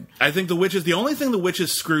 All right. I think the only thing The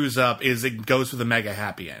Witches screws up is it goes for the mega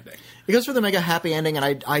happy ending. It goes for the mega happy ending,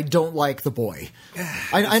 and I don't like the boy.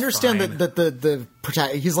 I understand fine. that the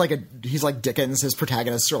he's like Dickens. His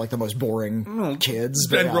protagonists are like the most boring kids.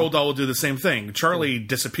 But, and Roald Dahl will do the same thing. Charlie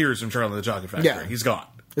disappears from Charlie and the Chocolate Factory. Yeah. He's gone.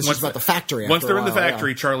 It's just about the factory. Once they're in the while,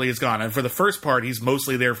 factory, Charlie is gone. And for the first part, he's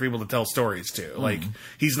mostly there for people to tell stories to. Like,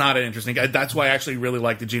 he's not an interesting guy. That's why I actually really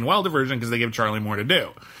like the Gene Wilder version, because they give Charlie more to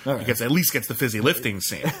do. Right. Because at least gets the fizzy lifting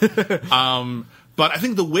scene. But I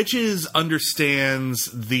think The Witches understands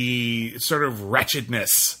the sort of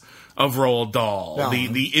wretchedness of Roald Dahl,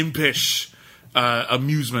 the impish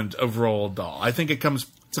amusement of Roald Dahl. I think it comes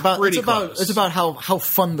It's about close. how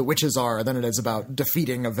fun the witches are than it is about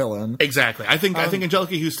defeating a villain. Exactly. I think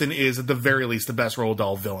Angelica Houston is at the very least the best Roald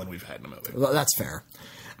Dahl villain we've had in a movie. Well, that's fair.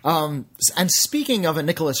 And speaking of a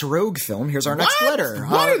Nicholas Roeg film, here's our next letter.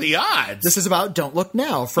 What are the odds? This is about Don't Look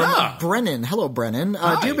Now from Brennan. Hello, Brennan.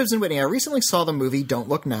 Dear Bibbs and Whitney, I recently saw the movie Don't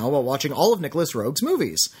Look Now while watching all of Nicholas Roeg's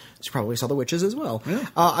movies. You probably saw The Witches as well. Yeah.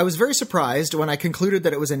 I was very surprised when I concluded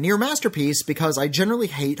that it was a near masterpiece because I generally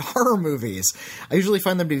hate horror movies. I usually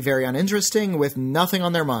find them to be very uninteresting with nothing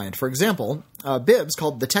on their mind. For example, Bibbs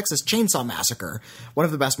called The Texas Chainsaw Massacre one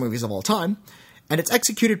of the best movies of all time. And it's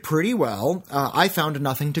executed pretty well. I found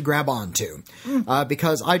nothing to grab onto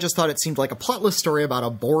because I just thought it seemed like a plotless story about a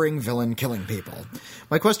boring villain killing people.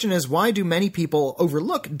 My question is, why do many people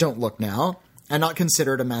overlook Don't Look Now and not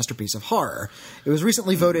consider it a masterpiece of horror? It was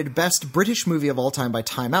recently voted Best British Movie of All Time by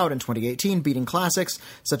Time Out in 2018, beating classics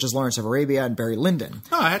such as Lawrence of Arabia and Barry Lyndon.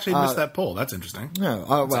 Oh, I actually missed that poll. That's interesting. No,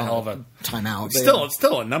 That's a hell of a Time Out. It's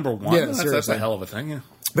still a number one. Yeah, that's a hell of a thing. Yeah.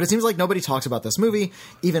 But it seems like nobody talks about this movie,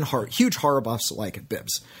 even huge horror buffs like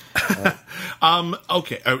Bibbs.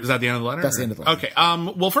 Okay. Is that the end of the letter? That's the end of the letter. Okay.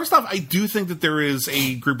 Well, first off, I do think that there is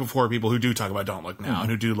a group of horror people who do talk about Don't Look Now and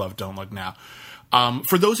who do love Don't Look Now.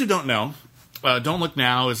 For those who don't know, Don't Look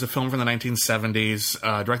Now is a film from the 1970s,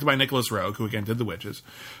 directed by Nicholas Roeg, who again did The Witches.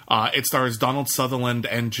 It stars Donald Sutherland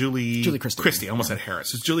and Julie Christie. I almost said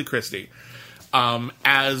Harris. It's Julie Christie.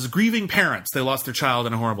 As grieving parents, they lost their child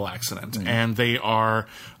in a horrible accident, and they are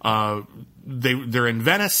they're in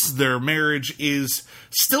Venice. Their marriage is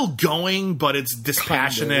still going, but it's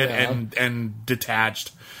dispassionate and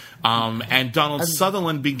detached. And Donald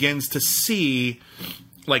Sutherland begins to see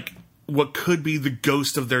like what could be the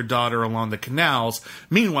ghost of their daughter along the canals.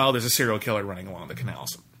 Meanwhile, there's a serial killer running along the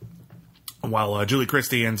canals. While Julie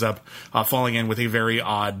Christie ends up falling in with a very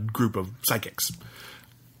odd group of psychics.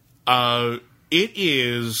 It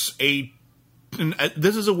is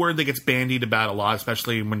this is a word that gets bandied about a lot,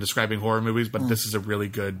 especially when describing horror movies, but this is a really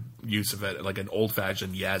good use of it, like an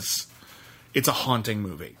old-fashioned yes. It's a haunting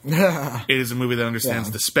movie. It is a movie that understands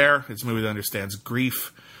despair. It's a movie that understands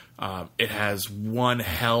grief. It has one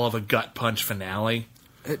hell of a gut punch finale.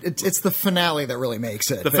 It's the finale that really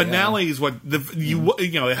makes it. The finale is what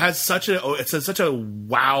it has such a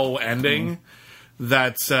wow ending.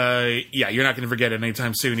 That, you're not going to forget it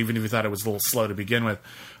anytime soon, even if you thought it was a little slow to begin with.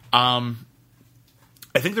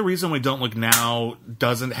 I think the reason we Don't Look Now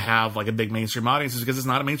doesn't have like a big mainstream audience is because it's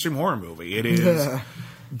not a mainstream horror movie. It is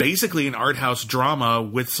basically an art house drama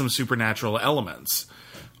with some supernatural elements.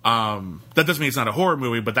 That doesn't mean it's not a horror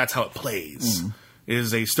movie, but that's how it plays. It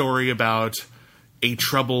is a story about a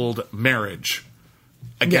troubled marriage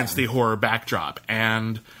against the horror backdrop.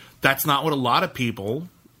 And that's not what a lot of people,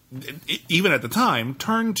 even at the time,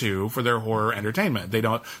 turn to for their horror entertainment. They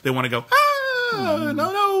want to go,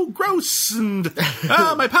 no, gross, and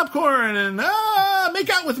my popcorn, and make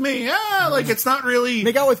out with me. Like, it's not really...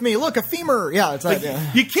 Make out with me. Look, a femur. Yeah, it's like...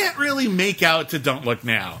 You can't really make out to Don't Look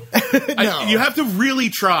Now. No. You have to really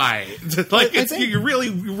try. You're really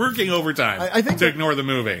working overtime to ignore the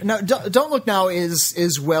movie. Now, Don't Look Now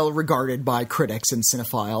is well regarded by critics and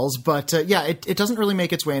cinephiles, but it doesn't really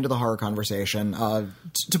make its way into the horror conversation.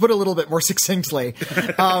 To put it a little bit more succinctly,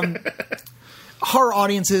 horror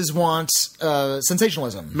audiences want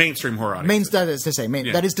sensationalism. Mainstream horror audiences. That is to say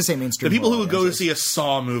mainstream. The people who horror would go to see a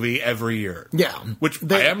Saw movie every year. Yeah. Which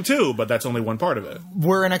I am too, but that's only one part of it.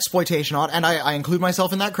 We're an exploitation and I include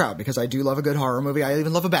myself in that crowd because I do love a good horror movie. I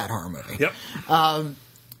even love a bad horror movie. Yep.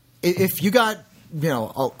 If you got,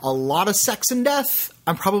 a lot of sex and death,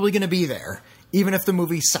 I'm probably going to be there, even if the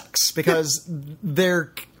movie sucks, because the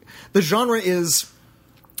genre is,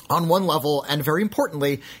 on one level, and very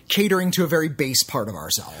importantly, catering to a very base part of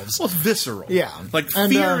ourselves. Well, it's visceral. Yeah. Like,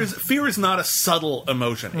 fear is not a subtle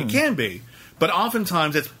emotion. It can be, but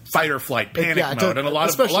oftentimes it's fight or flight, panic mode, and a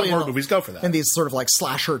lot of horror movies go for that. In these sort of like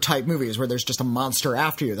slasher-type movies where there's just a monster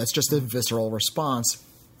after you, that's just a visceral response.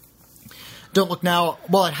 Don't Look Now,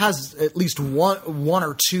 well, it has at least one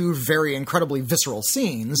or two very incredibly visceral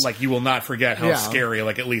scenes. Like, you will not forget how scary,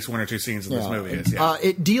 like, at least one or two scenes in this movie is. Yeah.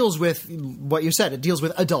 It deals with what you said. It deals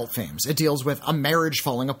with adult themes. It deals with a marriage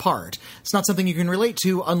falling apart. It's not something you can relate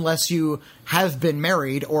to unless you have been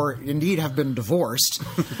married or indeed have been divorced.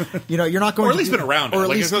 You're not going or at least been around it. Or at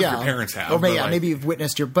least, your parents have. Or maybe you've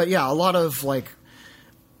witnessed but a lot of, like,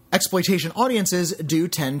 exploitation audiences do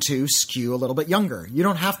tend to skew a little bit younger. You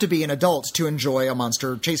don't have to be an adult to enjoy a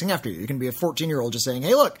monster chasing after you. You can be a 14-year-old just saying,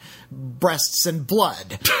 hey, look, breasts and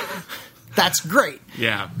blood. That's great.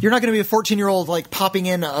 Yeah. You're not going to be a 14-year-old like popping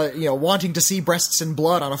in, wanting to see breasts and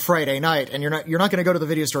blood on a Friday night, and you're not going to go to the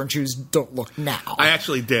video store and choose Don't Look Now. I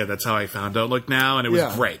actually did. That's how I found Don't Look Now, and it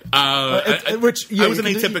was great. I was an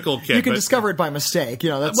atypical kid. You can discover it by mistake.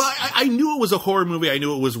 That's... Well, I knew it was a horror movie. I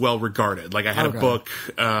knew it was well regarded. Like, I had a book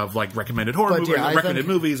of like recommended horror movies, recommended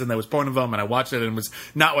movies, and there was one of them, and I watched it, and it was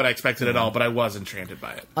not what I expected at all. But I was enchanted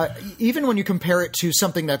by it. Even when you compare it to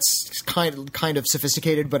something that's kind of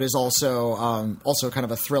sophisticated, but is also kind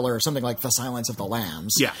of a thriller, something like The Silence of the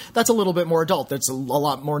Lambs. Yeah. That's a little bit more adult. That's a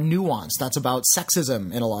lot more nuanced. That's about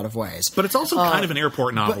sexism in a lot of ways. But it's also kind of an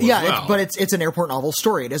airport novel as well. But it's an airport novel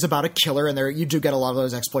story. It is about a killer, and you do get a lot of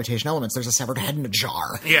those exploitation elements. There's a severed head in a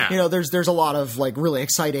jar. Yeah. There's a lot of like really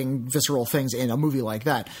exciting, visceral things in a movie like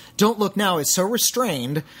that. Don't Look Now is so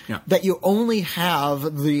restrained that you only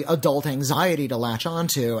have the adult anxiety to latch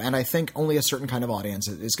onto, and I think only a certain kind of audience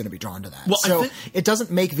is going to be drawn to that. Well, it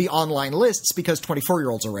doesn't make the online lists because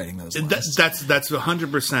 24-year-olds are writing those lists. That's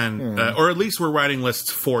 100%, or at least we're writing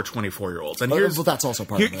lists for 24-year-olds. And that's also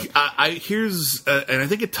part of it. And I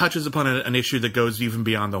think it touches upon an issue that goes even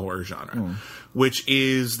beyond the horror genre, which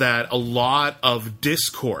is that a lot of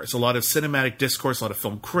discourse, a lot of cinematic discourse, a lot of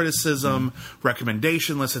film criticism,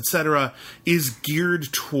 recommendation lists, etc., is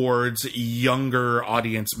geared towards younger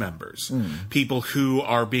audience members, people who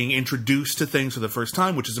are being introduced to things for the first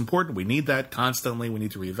time, which is important. We need that constantly. We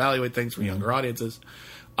need to reevaluate things for younger audiences.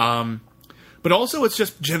 But also, it's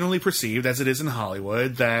just generally perceived, as it is in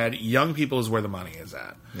Hollywood, that young people is where the money is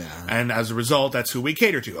at. Yeah. And as a result, that's who we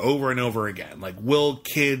cater to over and over again. Like, will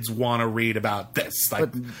kids want to read about this? Like,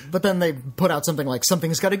 but then they put out something like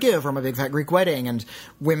Something's Gotta Give or My Big Fat Greek Wedding, and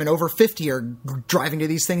women over 50 are driving to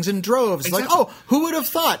these things in droves. It's exactly. like, who would have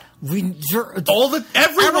thought?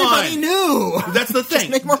 Everybody knew. That's the thing.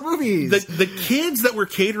 Just make more movies. The kids that we're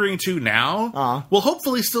catering to now will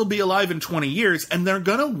hopefully still be alive in 20 years, and they're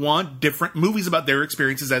going to want different movies about their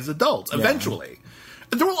experiences as adults eventually.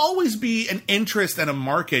 There will always be an interest and a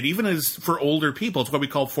market, even as for older people. It's what we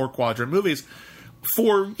call 4-quadrant movies.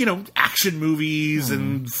 For, action movies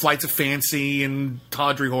and flights of fancy and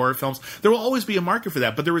tawdry horror films. There will always be a market for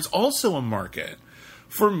that. But there is also a market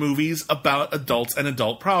for movies about adults and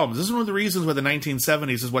adult problems. This is one of the reasons why the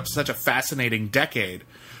 1970s is what's such a fascinating decade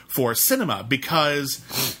for cinema,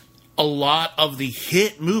 because a lot of the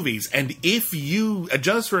hit movies, and if you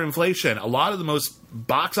adjust for inflation, a lot of the most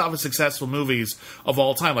box office successful movies of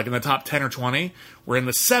all time, like in the top 10 or 20, were in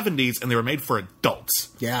the 70s, and they were made for adults.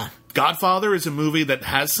 Yeah. Godfather is a movie that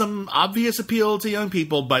has some obvious appeal to young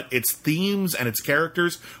people, but its themes and its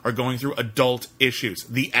characters are going through adult issues.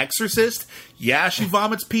 The Exorcist, she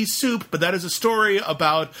vomits pea soup, but that is a story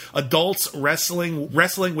about adults wrestling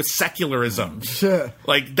with secularism. Sure.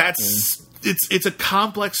 Like, that's... It's a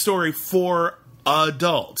complex story for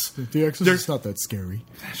adults. The Exorcist is not that scary.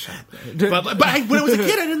 But when I was a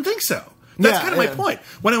kid, I didn't think so. That's kind of my point.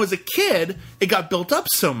 When I was a kid, it got built up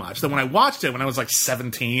so much that when I watched it when I was like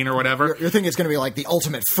 17 or whatever, you're thinking it's going to be like the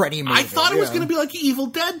ultimate Freddy movie. I thought it was going to be like Evil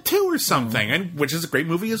Dead 2 or something, and which is a great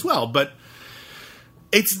movie as well, but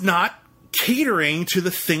it's not catering to the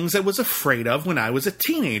things I was afraid of when I was a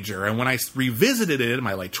teenager. And when I revisited it in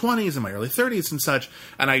my late 20s and my early 30s and such,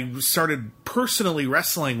 and I started personally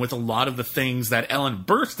wrestling with a lot of the things that Ellen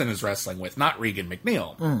Burstyn is wrestling with, not Regan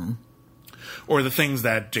McNeil, or the things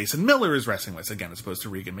that Jason Miller is wrestling with, again, as opposed to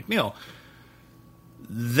Regan McNeil,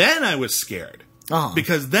 then I was scared.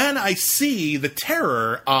 Because then I see the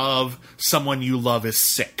terror of someone you love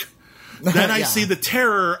is sick. Then I see the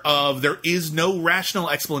terror of there is no rational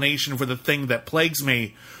explanation for the thing that plagues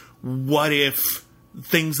me. What if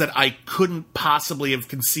things that I couldn't possibly have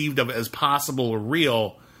conceived of as possible or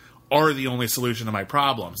real are the only solution to my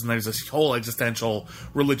problems? And there's this whole existential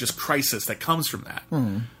religious crisis that comes from that.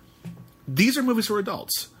 These are movies for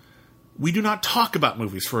adults. We do not talk about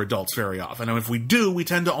movies for adults very often. And if we do, we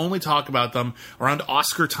tend to only talk about them around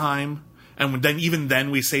Oscar time. And then even then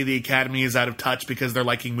we say the Academy is out of touch because they're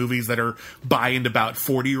liking movies that are by and about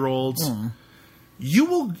 40-year-olds. You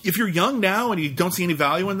will, if you're young now and you don't see any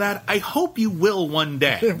value in that, I hope you will one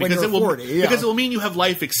day. Because it will 40, because it will mean you have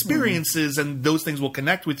life experiences and those things will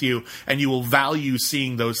connect with you and you will value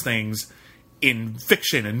seeing those things in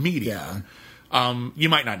fiction and media. You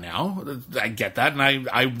might not now. I get that, and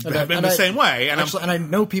I have been the same way. And I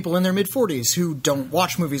know people in their mid-40s who don't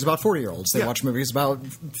watch movies about 40-year-olds. They watch movies about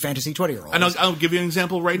fantasy 20-year-olds. And I'll give you an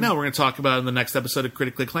example right now. We're going to talk about in the next episode of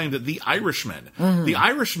Critically Acclaimed that The Irishman. The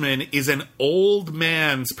Irishman is an old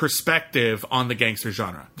man's perspective on the gangster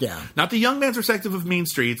genre. Not the young man's perspective of Mean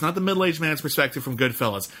Streets, not the middle-aged man's perspective from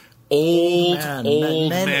Goodfellas. Old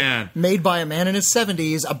man. Made by a man in his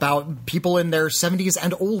 70s about people in their 70s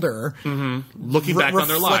and older. Looking back on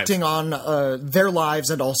their lives. Reflecting on their lives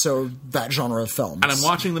and also that genre of films. And I'm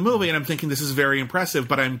watching the movie and I'm thinking this is very impressive,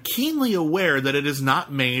 but I'm keenly aware that it is not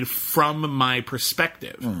made from my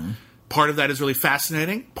perspective. Part of that is really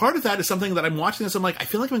fascinating. Part of that is something that I'm watching this, I'm like, I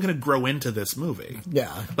feel like I'm going to grow into this movie.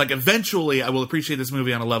 Like, eventually I will appreciate this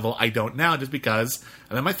movie on a level I don't now just because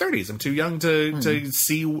I'm in my 30s. I'm too young to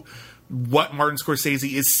see what Martin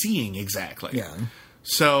Scorsese is seeing exactly.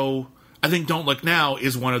 So I think Don't Look Now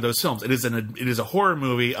is one of those films. It is a horror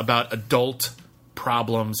movie about adult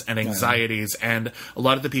problems and anxieties, and a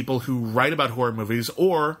lot of the people who write about horror movies,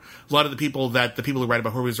 or a lot of the people who write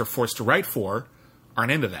about horror movies are forced to write for, aren't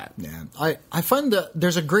into that. I find that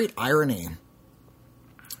there's a great irony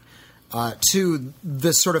to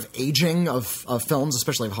this sort of aging of films,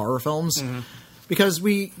 especially of horror films, because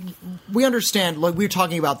we understand, like, we're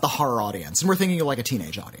talking about the horror audience, and we're thinking of like a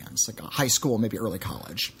teenage audience, like a high school, maybe early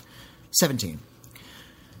college, 17.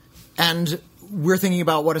 And we're thinking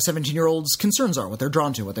about what a 17-year-old's concerns are, what they're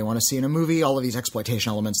drawn to, what they want to see in a movie, all of these exploitation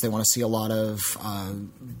elements. They want to see a lot of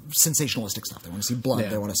sensationalistic stuff. They want to see blood.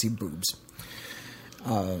 They want to see boobs.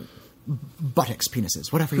 Buttocks,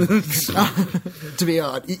 penises, whatever you want. To be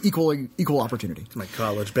equal opportunity. My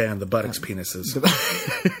college band, the Buttocks Penises.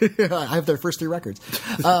 I have their first 3 records.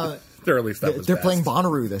 Or at least that was They're best. playing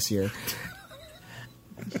Bonnaroo this year.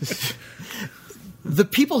 The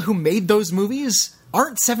people who made those movies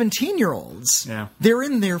aren't 17-year-olds. They're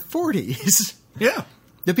in their 40s.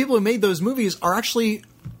 The people who made those movies are actually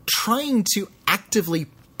trying to actively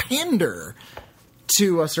pander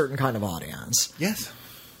to a certain kind of audience.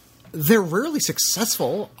 They're rarely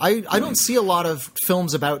successful. I don't see a lot of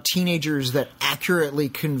films about teenagers that accurately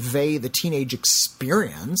convey the teenage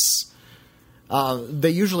experience.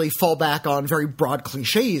 They usually fall back on very broad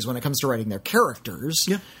cliches when it comes to writing their characters.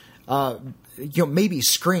 Maybe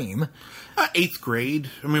Scream. 8th Grade.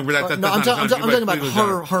 I mean, I'm talking about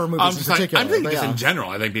horror movies in particular. I'm thinking this in general.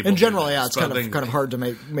 I think people. In general, it's kind of hard to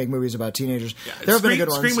make movies about teenagers. There have been good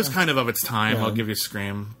ones. Scream was kind of its time. I'll give you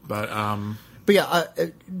Scream, but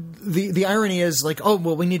the irony is like, oh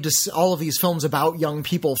well, we need to all of these films about young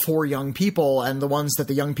people for young people, and the ones that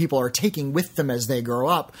the young people are taking with them as they grow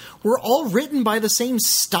up were all written by the same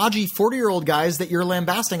stodgy 40-year-old guys that you're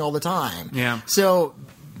lambasting all the time. So.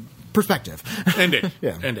 Perspective. Indeed.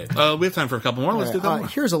 Indeed. We have time for a couple more. Let's do that.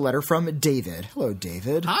 Here's a letter from David. Hello,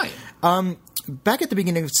 David. Hi. Back at the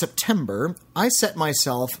beginning of September, I set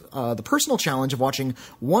myself the personal challenge of watching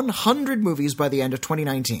 100 movies by the end of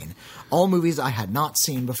 2019. All movies I had not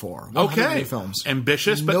seen before. 100 new films.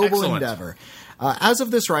 Ambitious, but noble excellent. endeavor. As of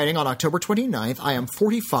this writing, on October 29th, I am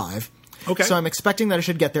 45. So I'm expecting that I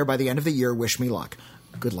should get there by the end of the year. Wish me luck.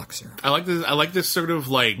 Good luck, sir. I like this sort of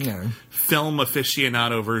film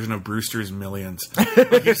aficionado version of Brewster's Millions.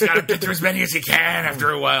 You just gotta get through as many as you can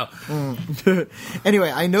after a while.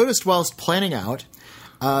 Anyway, I noticed whilst planning out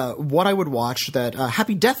what I would watch that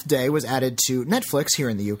Happy Death Day was added to Netflix here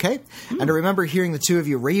in the UK. And I remember hearing the two of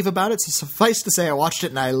you rave about it, so suffice to say I watched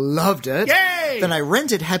it and I loved it. Yay! Then I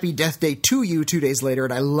rented Happy Death Day to you 2 days later,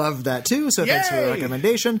 and I loved that too, so thanks for the Yay!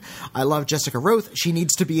 recommendation. I love Jessica Roth. She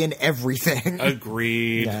needs to be in everything.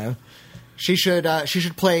 Agreed. Yeah. She should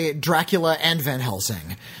play Dracula and Van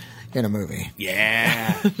Helsing in a movie.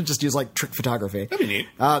 Yeah. Just use like trick photography. That'd be neat.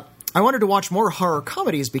 I wanted to watch more horror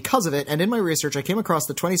comedies because of it, and in my research I came across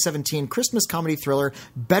the 2017 Christmas comedy thriller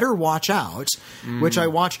Better Watch Out, which I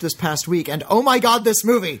watched this past week, and oh my god, this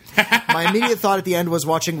movie! My immediate thought at the end was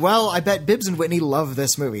watching, well, I bet Bibbs and Whitney love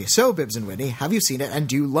this movie. So, Bibbs and Whitney, have you seen it, and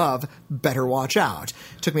do you love Better Watch Out?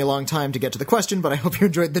 Took me a long time to get to the question, but I hope you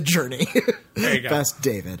enjoyed the journey. There you go. Best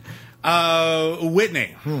David.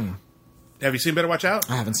 Whitney. Have you seen Better Watch Out?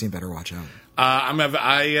 I haven't seen Better Watch Out.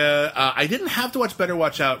 I didn't have to watch Better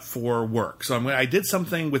Watch Out for work, so I did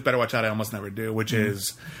something with Better Watch Out I almost never do, which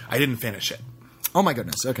is I didn't finish it. Oh my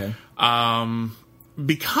goodness, okay.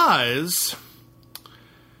 Because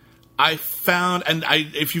I found, and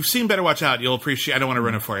if you've seen Better Watch Out, you'll appreciate, I don't want to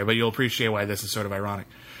ruin it for you, but you'll appreciate why this is sort of ironic.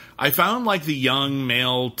 I found like the young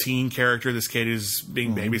male teen character, this kid who's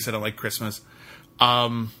being babysat at like Christmas,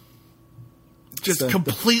 just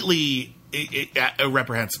completely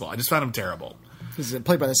irreprehensible. I just found him terrible. Is it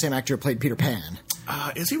played by the same actor who played Peter Pan?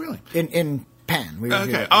 Is he really? In Pan.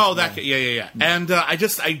 Okay. Oh, that kid. Yeah. And I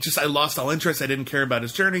lost all interest. I didn't care about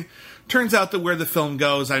his journey. Turns out that where the film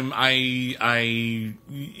goes, I may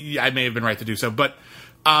have been right to do so, but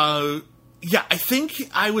yeah, I think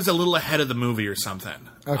I was a little ahead of the movie or something.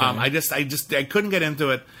 Okay. I couldn't get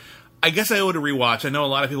into it. I guess I owe it a rewatch. I know a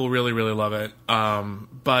lot of people really, really love it.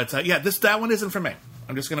 But yeah, that one isn't for me.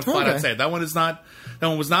 I'm just going to flat out say it. That one was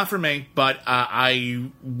not for me. But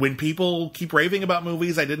when people keep raving about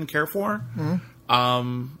movies I didn't care for,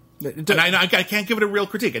 and I can't give it a real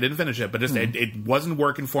critique. I didn't finish it, but it wasn't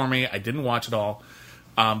working for me. I didn't watch it all.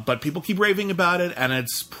 But people keep raving about it, and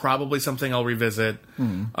it's probably something I'll revisit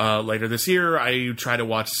later this year. I try to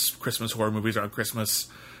watch Christmas horror movies around Christmas,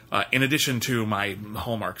 in addition to my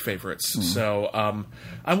Hallmark favorites. So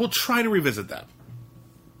I will try to revisit that.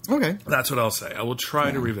 Okay. That's what I'll say. I will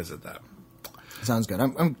try to revisit that. Sounds good.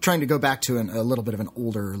 I'm trying to go back to a little bit of an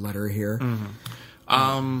older letter here. Here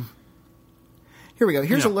we go.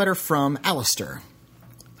 Here's a letter from Alistair.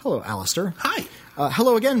 Hello, Alistair. Hi.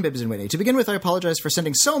 Hello again, Bibbs and Whitney. To begin with, I apologize for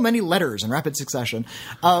sending so many letters in rapid succession.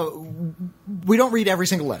 We don't read every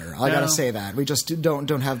single letter. I gotta say that. We just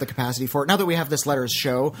don't have the capacity for it. Now that we have this letters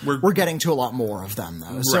show, we're getting to a lot more of them,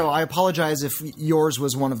 though. Right. So I apologize if yours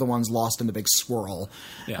was one of the ones lost in the big swirl.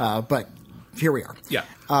 Yeah. But here we are. Yeah.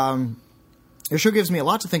 Your show gives me a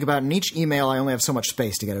lot to think about, and each email I only have so much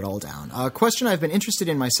space to get it all down. A question I've been interested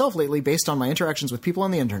in myself lately based on my interactions with people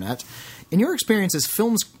on the internet. In your experience as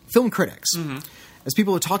film critics, as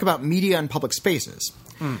people who talk about media and public spaces,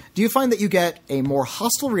 do you find that you get a more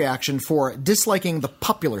hostile reaction for disliking the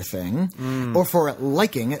popular thing or for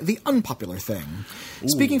liking the unpopular thing? Ooh.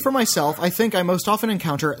 Speaking for myself, I think I most often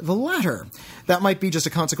encounter the latter. That might be just a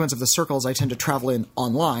consequence of the circles I tend to travel in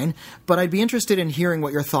online, but I'd be interested in hearing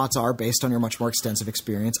what your thoughts are based on your much more extensive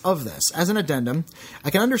experience of this. As an addendum, I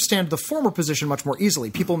can understand the former position much more easily.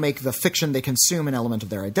 People make the fiction they consume an element of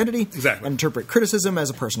their identity and interpret criticism as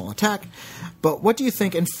a personal attack. But what do you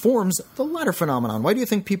think informs the latter phenomenon? Why do you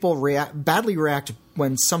think people badly react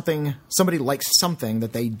when somebody likes something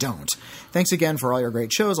that they don't? Thanks again for all your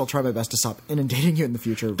great shows. I'll try my best to stop inundating you in the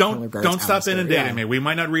future. Don't stop inundating me. We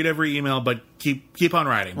might not read every email, but keep on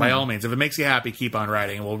writing. By all means, if it makes you happy, keep on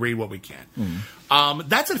writing, and we'll read what we can.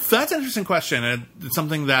 That's an interesting question. And it's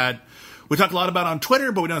something that we talk a lot about on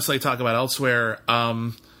Twitter, but we don't necessarily talk about elsewhere.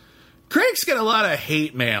 Critics get a lot of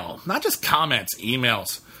hate mail, not just comments,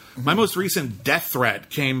 emails. My most recent death threat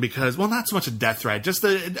came because, well, not so much a death threat, just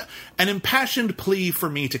an impassioned plea for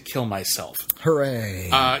me to kill myself. Hooray.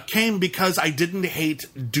 Came because I didn't hate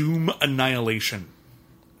Doom Annihilation.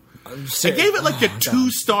 I gave it like a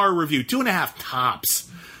 2-star review, 2.5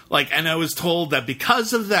 tops. And I was told that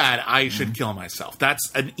because of that, I should kill myself.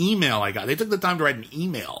 That's an email I got. They took the time to write an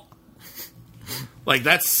email.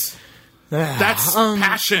 That's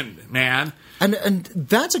passion, man. And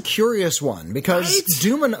that's a curious one because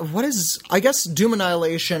Doom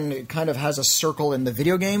Annihilation kind of has a circle in the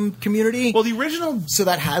video game community. Well, the original, so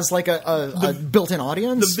that has like a built-in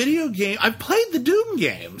audience. The video game, I've played the Doom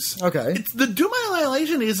games. Okay, the Doom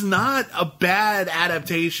Annihilation is not a bad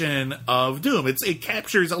adaptation of Doom. It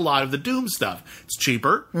captures a lot of the Doom stuff. It's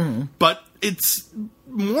cheaper, but it's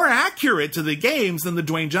more accurate to the games than the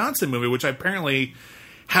Dwayne Johnson movie, which apparently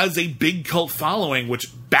has a big cult following, which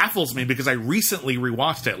baffles me because I recently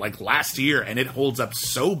rewatched it like last year, and it holds up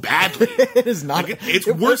so badly. It is not. Like, it's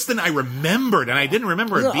worse than I remembered, and I didn't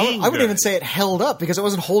remember it being I wouldn't good. even say it held up because it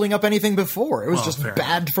wasn't holding up anything before. It was just fair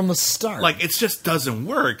bad from the start. Like, it just doesn't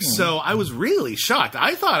work. So I was really shocked.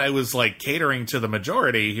 I thought I was like catering to the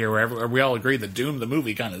majority here, where we all agree that Doom the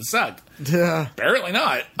movie kind of sucked. Apparently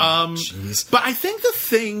not. But I think the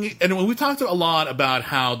thing, and when we talked a lot about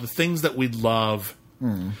how the things that we love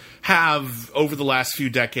have over the last few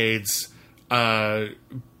decades, culture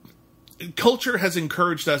has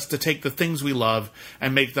encouraged us to take the things we love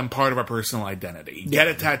and make them part of our personal identity. Get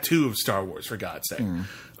a tattoo of Star Wars, for God's sake.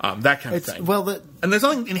 That kind of thing. And there's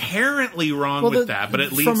nothing inherently wrong with that, but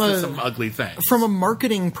it leads to some ugly things. From a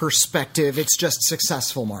marketing perspective, it's just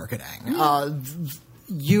successful marketing.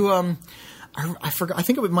 I forgot. I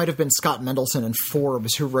think it might have been Scott Mendelson in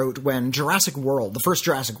Forbes who wrote when Jurassic World, the first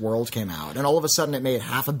Jurassic World, came out, and all of a sudden it made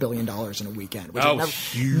 $500 million in a weekend,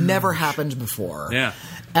 which never happened before. Yeah,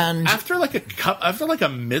 and after like a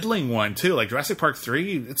middling one too, like Jurassic Park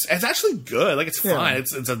 3, it's actually good. Like, it's fun.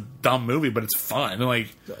 It's a dumb movie, but it's fun. Like,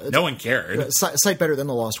 no one cared. Sight better than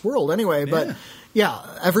The Lost World, anyway. But yeah,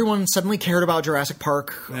 everyone suddenly cared about Jurassic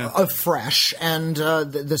Park afresh, and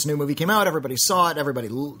this new movie came out. Everybody saw it. Everybody.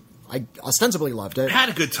 I ostensibly loved it. Had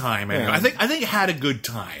a good time. Anyway. I think had a good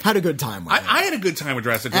time. Had a good time with it. I had a good time with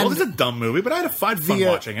Jurassic World. It's a dumb movie, but I had fun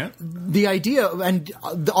watching it. The idea, and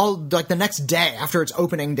all like the next day after its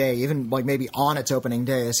opening day, even like maybe on its opening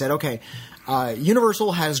day, they said, okay,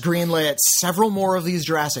 Universal has greenlit several more of these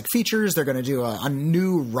Jurassic features. They're going to do a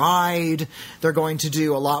new ride. They're going to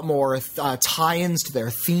do a lot more tie-ins to their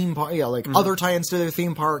theme park, other tie-ins to their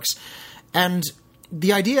theme parks. And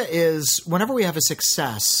the idea is, whenever we have a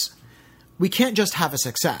success, we can't just have a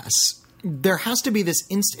success. There has to be this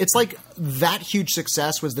it's like that huge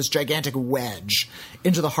success was this gigantic wedge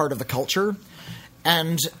into the heart of the culture.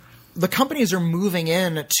 And the companies are moving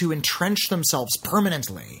in to entrench themselves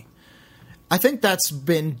permanently. I think that's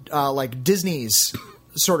been like Disney's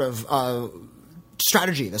sort of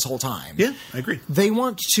strategy this whole time. Yeah, I agree. They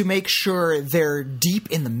want to make sure they're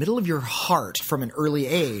deep in the middle of your heart from an early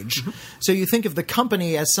age. So you think of the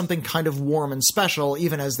company as something kind of warm and special,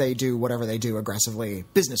 even as they do whatever they do aggressively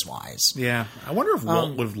business-wise. Yeah. I wonder if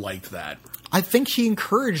Walt would have liked that. I think he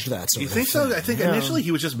encouraged that sort of thing. You think so? I think initially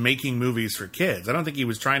he was just making movies for kids. I don't think he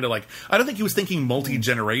was trying to I don't think he was thinking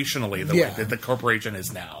multi-generationally the way that the corporation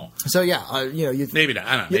is now. So maybe not.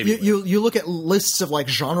 I don't know. Maybe you look at lists of like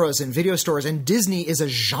genres in video stores, and Disney is a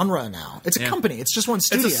genre now. It's a company. It's just one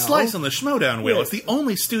studio. It's a slice on the Schmodown wheel. It's the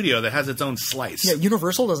only studio that has its own slice. Yeah,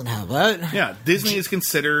 Universal doesn't have that. Yeah, Disney is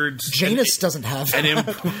considered. Janus doesn't have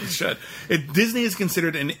that. Disney is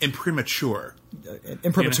considered an imprimatur.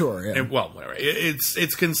 Imprimatur, yeah. Well, whatever.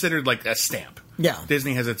 It's considered like a stamp. Yeah.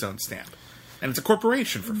 Disney has its own stamp. And it's a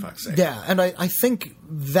corporation, for fuck's sake. Yeah, and I think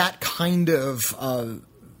that kind of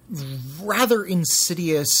rather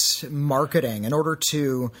insidious marketing in order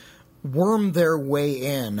to worm their way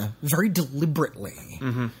in very deliberately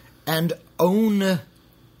and own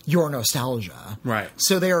your nostalgia. Right.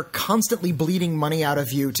 So they are constantly bleeding money out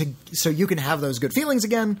of you so you can have those good feelings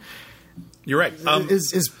again. You're right. Well,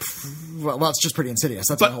 it's just pretty insidious.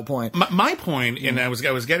 That's my whole point. My point, and I was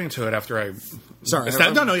getting to it after I. Sorry, I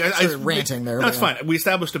was ranting there. That's fine. We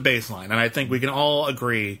established a baseline, and I think we can all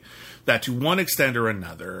agree that to one extent or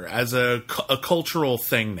another, as a cultural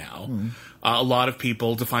thing now, a lot of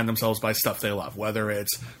people define themselves by stuff they love, whether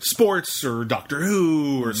it's sports or Doctor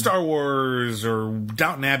Who or Star Wars or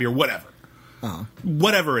Downton Abbey or whatever.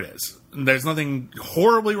 Whatever it is. There's nothing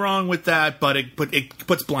horribly wrong with that, but it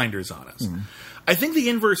puts blinders on us. I think the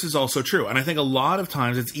inverse is also true, and I think a lot of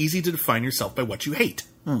times it's easy to define yourself by what you hate.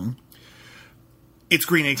 It's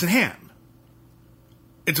green eggs and ham.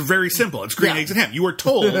 It's very simple. It's green eggs and ham. You are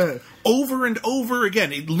told over and over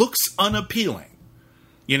again, it looks unappealing.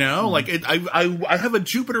 You know? Like, I have a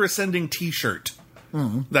Jupiter Ascending t-shirt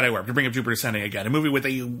that I wear, to bring up Jupiter Ascending again, a movie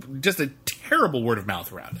with just a terrible word of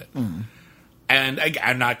mouth around it. And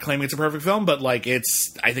I'm not claiming it's a perfect film, but I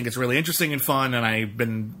think it's really interesting and fun, and I've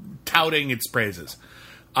been touting its praises.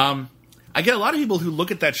 I get a lot of people who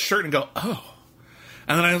look at that shirt and go, oh.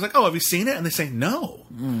 And then I was like, oh, have you seen it? And they say, no.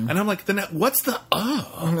 And I'm like, then what's the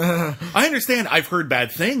oh? I understand I've heard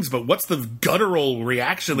bad things, but what's the guttural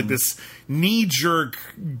reaction, like this knee-jerk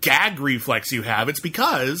gag reflex you have? It's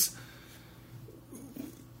because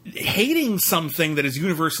hating something that is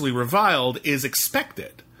universally reviled is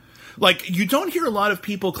expected. Like, you don't hear a lot of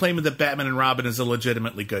people claiming that Batman and Robin is a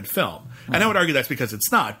legitimately good film. And I would argue that's because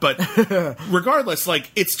it's not. But regardless,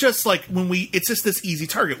 like, it's just like it's just this easy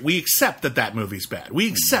target. We accept that movie's bad. We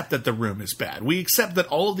accept that The Room is bad. We accept that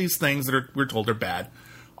all of these things that we're told are bad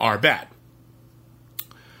are bad.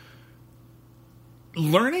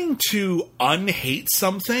 Learning to unhate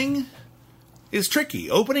something is tricky.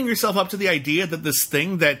 Opening yourself up to the idea that this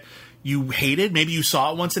thing that you hated, maybe you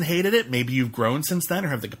saw it once and hated it, maybe you've grown since then or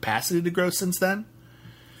have the capacity to grow since then.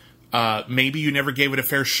 Maybe you never gave it a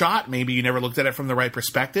fair shot, maybe you never looked at it from the right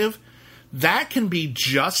perspective. That can be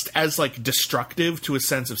just as, like, destructive to a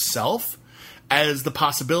sense of self as the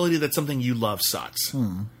possibility that something you love sucks.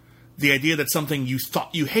 The idea that something you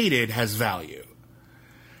thought you hated has value.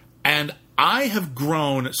 And I have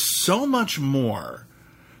grown so much more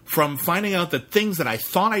from finding out that things that I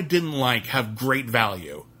thought I didn't like have great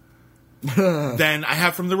value than I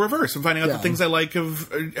have from the reverse, from finding out that things I like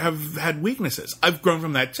have had weaknesses. I've grown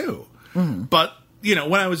from that too. But, you know,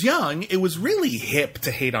 when I was young, it was really hip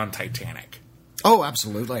to hate on Titanic. Oh,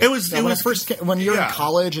 absolutely. When you're in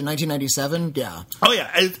college in 1997, Oh yeah,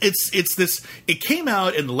 it came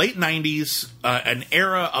out in the late 90s, an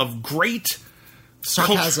era of great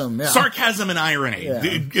sarcasm and irony.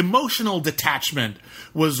 The emotional detachment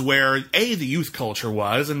was where A, the youth culture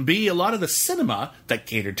was, and B, a lot of the cinema that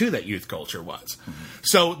catered to that youth culture was.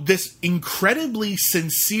 So this incredibly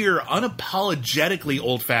sincere, unapologetically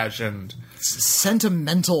old-fashioned,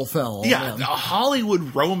 sentimental film. A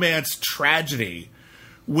Hollywood romance tragedy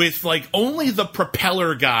with, like, only the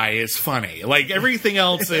propeller guy is funny. Like, everything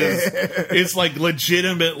else is like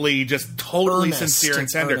legitimately just totally sincere and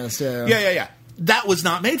tender. Earnest, That was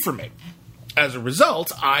not made for me. As a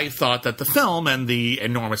result, I thought that the film and the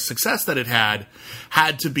enormous success that it had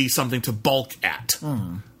to be something to balk at.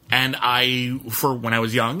 And when I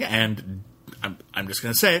was young, and I'm just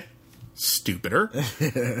going to say it, stupider,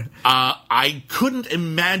 I couldn't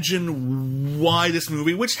imagine why this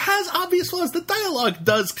movie, which has obvious flaws, the dialogue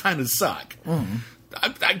does kind of suck.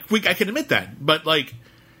 I can admit that, but, like,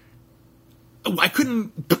 I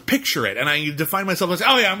couldn't picture it, and I defined myself as,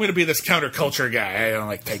 I'm going to be this counterculture guy. I don't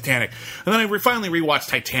like Titanic. And then I finally rewatched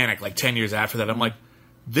Titanic, like, 10 years after that. I'm like,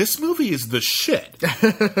 this movie is the shit.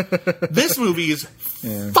 This movie is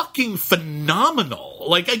fucking phenomenal.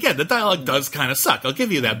 Like, again, the dialogue does kind of suck. I'll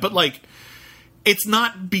give you that. But, like, it's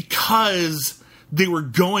not because they were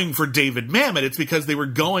going for David Mamet. It's because they were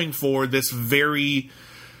going for this very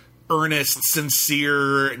earnest,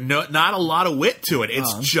 sincere, not a lot of wit to it.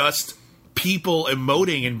 It's just people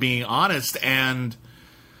emoting and being honest, and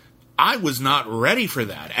I was not ready for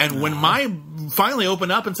that. And when I finally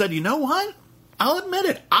opened up and said, you know what? I'll admit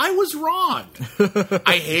it. I was wrong.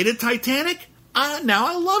 I hated Titanic. Now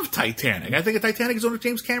I love Titanic. I think Titanic is one of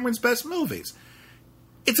James Cameron's best movies.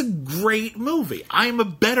 It's a great movie. I'm a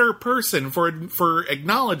better person for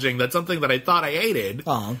acknowledging that something that I thought I hated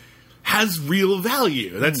has real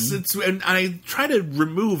value. And I try to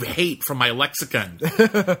remove hate from my lexicon.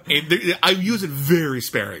 I use it very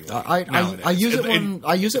sparingly. I use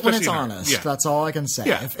it when it's honest. That's all I can say.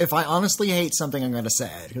 If I honestly hate something, I'm going to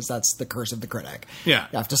say it, because that's the curse of the critic. You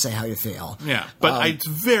have to say how you feel. But it's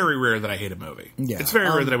very rare that I hate a movie. It's very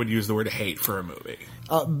rare that I would use the word hate for a movie.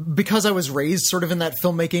 Because I was raised sort of in that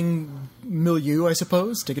filmmaking milieu, I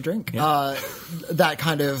suppose. Take a drink. That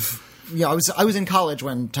kind of... I was in college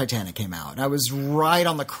when Titanic came out. I was right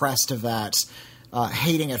on the crest of that,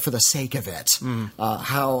 hating it for the sake of it. And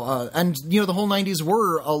the whole 90s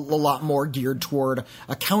were a lot more geared toward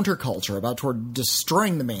a counterculture, toward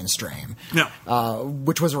destroying the mainstream.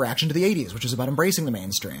 Which was a reaction to the 80s, which is about embracing the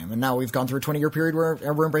mainstream. And now we've gone through a 20-year period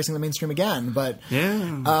where we're embracing the mainstream again. But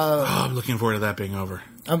I'm looking forward to that being over.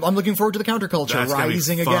 I'm looking forward to the counterculture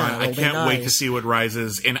rising again. I can't wait to see what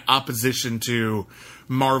rises in opposition to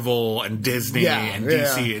Marvel and Disney and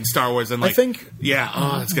DC and Star Wars. And, like, I think...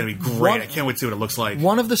 it's going to be great. I can't wait to see what it looks like.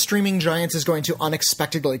 One of the streaming giants is going to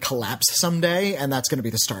unexpectedly collapse someday, and that's going to to be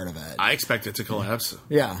the start of it. I expect it to collapse.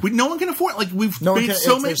 Yeah. No one can afford it. Like,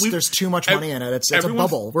 there's too much money in it. It's a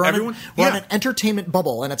bubble. We're on an entertainment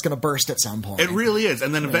bubble, and it's going to burst at some point. It really is.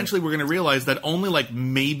 And then eventually we're going to realize that only, like,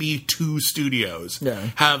 maybe 2 studios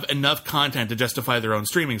have enough content to justify their own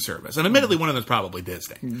streaming service. And admittedly, one of them is probably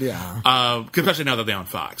Disney. Especially now that they own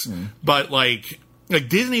Fox. But, like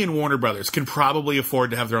Disney and Warner Brothers can probably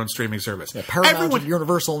afford to have their own streaming service. Paramount and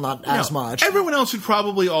Universal, not as much. Everyone else should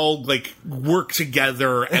probably all, like, work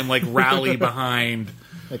together and, like, rally behind...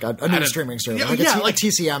 Like a new streaming service. Like a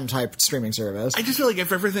TCM type streaming service. I just feel like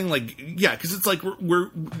if everything, like... Yeah, because it's like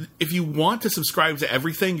if you want to subscribe to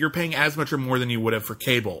everything, you're paying as much or more than you would have for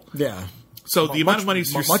cable. Yeah. So the amount of money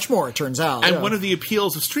much more, it turns out. And one of the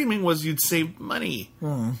appeals of streaming was you'd save money.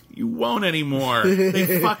 You won't anymore.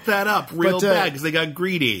 They fucked that up real bad because they got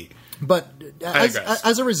greedy. But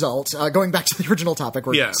as a result, going back to the original topic,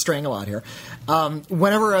 we're straying a lot here.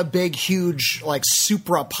 Whenever a big, huge, like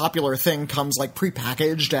supra-popular thing comes like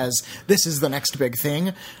prepackaged as this is the next big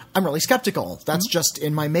thing, I'm really skeptical. That's just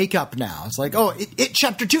in my makeup now. It's like, oh, it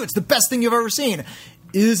Chapter 2, it's the best thing you've ever seen.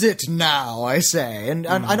 Is it now? I say, and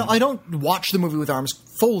I don't watch the movie with arms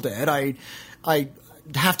folded. I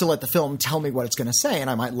have to let the film tell me what it's going to say, and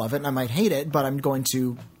I might love it and I might hate it, but I'm going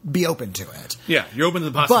to be open to it. Yeah, you're open to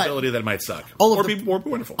the possibility that it might suck or be more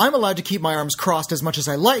wonderful. I'm allowed to keep my arms crossed as much as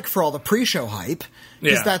I like for all the pre-show hype,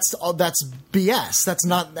 because that's BS. That's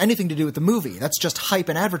not anything to do with the movie. That's just hype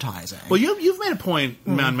and advertising. Well, you've made a point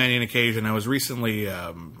on many an occasion. I was recently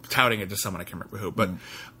touting it to someone, I can't remember who, but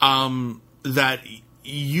that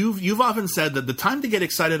you've often said that the time to get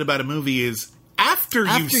excited about a movie is after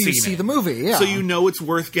you see the movie, yeah. So you know it's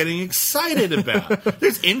worth getting excited about.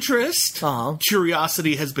 There's interest.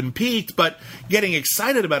 Curiosity has been piqued, but getting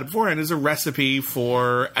excited about it beforehand is a recipe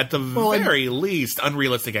for, at the very least,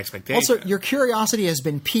 unrealistic expectations. Also, your curiosity has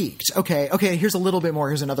been piqued. Okay, here's a little bit more.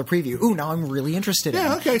 Here's another preview. Ooh, now I'm really interested in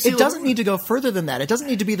it. Okay, it doesn't need to go further than that. It doesn't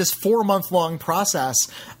need to be this 4-month-long process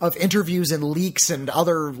of interviews and leaks and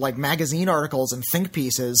other like magazine articles and think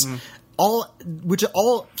pieces. Which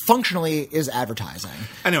functionally is advertising.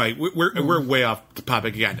 Anyway, we're way off the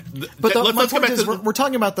topic again. But my point is, we're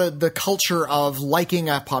talking about the culture of liking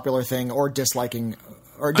a popular thing or disliking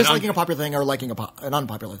a popular thing or liking an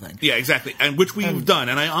unpopular thing. Yeah, exactly, and which we've done.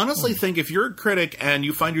 And I honestly think if you're a critic and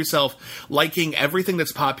you find yourself liking everything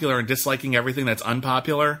that's popular and disliking everything that's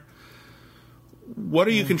unpopular, what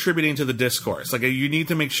are you contributing to the discourse? Like, you need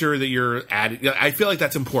to make sure that you're I feel like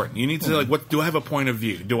that's important. You need to say, like, do I have a point of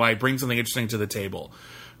view? Do I bring something interesting to the table?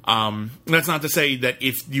 That's not to say that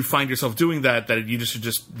if you find yourself doing that you should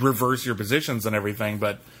just reverse your positions and everything,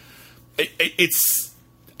 but it's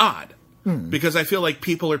odd. Because I feel like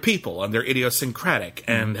people are people and they're idiosyncratic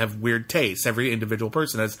and have weird tastes. Every individual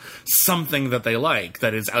person has something that they like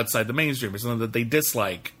that is outside the mainstream or something that they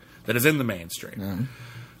dislike that is in the mainstream.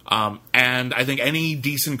 And I think any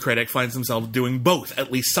decent critic finds themselves doing both,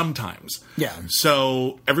 at least sometimes. Yeah.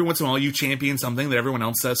 So every once in a while you champion something that everyone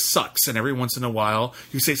else says sucks, and every once in a while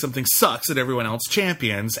you say something sucks that everyone else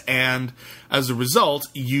champions, and as a result,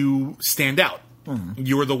 you stand out.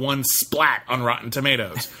 You're the one splat on Rotten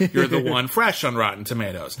Tomatoes. You're the one fresh on Rotten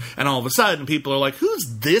Tomatoes. And all of a sudden people are like,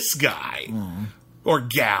 who's this guy? Or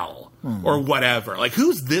gal? Or whatever. Like,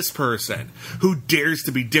 who's this person who dares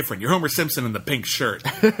to be different? You're Homer Simpson in the pink shirt.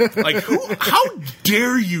 Like, how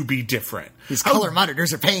dare you be different? These color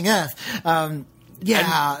monitors are paying us.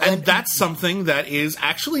 And that's something that is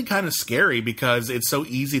actually kind of scary because it's so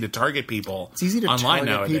easy to target people it's easy to online target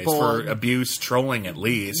nowadays people for abuse, trolling at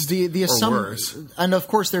least, or worse. And of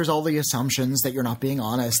course there's all the assumptions that you're not being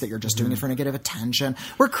honest, that you're just doing it for negative attention.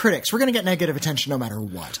 We're critics. We're going to get negative attention no matter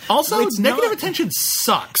what. Also, negative attention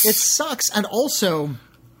sucks. It sucks. And also,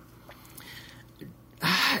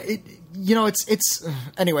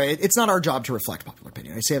 anyway, it's not our job to reflect popular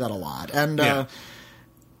opinion. I say that a lot. And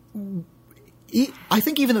I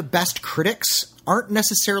think even the best critics aren't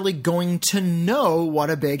necessarily going to know what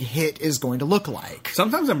a big hit is going to look like.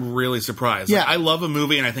 Sometimes I'm really surprised. Yeah. Like, I love a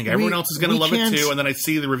movie and I think everyone else is going to love it too, and then I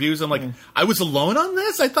see the reviews and I'm like, I was alone on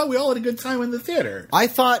this? I thought we all had a good time in the theater. I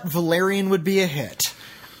thought Valerian would be a hit.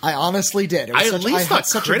 I honestly did. I thought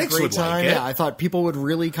critics would like it. Yeah, I thought people would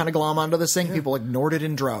really kind of glom onto this thing. People ignored it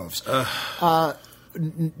in droves.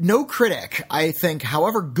 No critic, I think,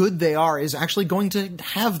 however good they are, is actually going to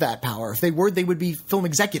have that power. If they were, they would be film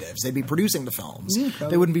executives. They'd be producing the films.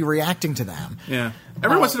 They wouldn't be reacting to them. Yeah.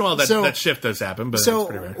 Every once in a while that shift does happen, but it's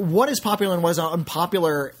pretty rare. What is popular and what is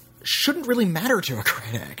unpopular shouldn't really matter to a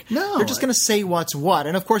critic. No. They're just going to say what's what.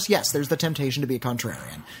 And of course, yes, there's the temptation to be a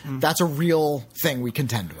contrarian. That's a real thing we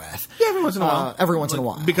contend with. Yeah, every once in a while. Every once in a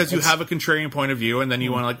while. Because you have a contrarian point of view, and then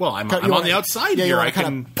you want to like, well, I'm on the outside here. I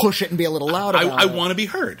can push it and be a little loud about I want to be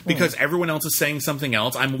heard because everyone else is saying something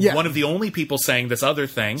else. I'm one of the only people saying this other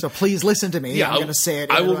thing. So please listen to me. I'm going to say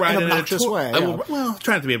it in an obnoxious way. Well,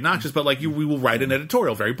 try not to be obnoxious, but like we will write an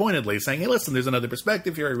editorial very pointedly saying, hey, listen, there's another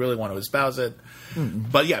perspective here. I really want to espouse it.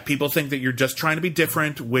 But yeah, people think that you're just trying to be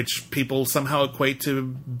different, which people somehow equate to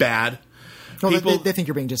bad. No, they think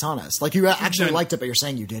you're being dishonest. Like you actually liked it, but you're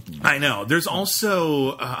saying you didn't. I know. There's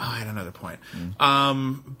also I had another point,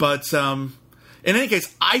 but in any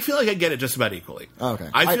case, I feel like I get it just about equally. Okay,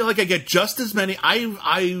 I feel like I get just as many.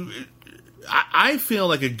 I feel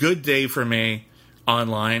like a good day for me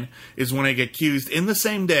online is when I get accused in the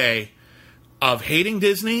same day of hating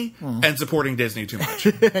Disney and supporting Disney too much.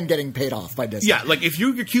 And getting paid off by Disney. Yeah, like if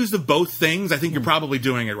you're accused of both things, I think you're probably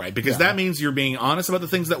doing it right, because that means you're being honest about the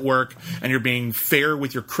things that work and you're being fair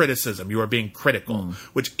with your criticism. You are being critical,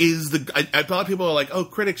 which is a lot of people are like, oh,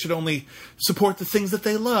 critics should only support the things that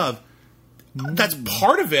they love. That's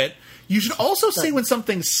part of it. You should also say when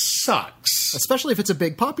something sucks, especially if it's a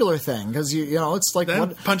big popular thing, because you know it's like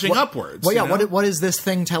punching upwards. Well, yeah. What is this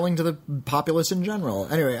thing telling to the populace in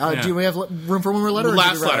general? Anyway, do we have room for one more letter?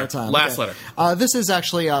 Last letter. This is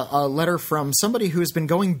actually a letter from somebody who has been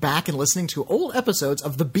going back and listening to old episodes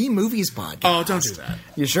of the B Movies podcast. Oh, don't do that.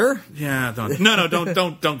 You sure? Yeah, don't. No,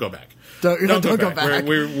 don't go back. Don't go back.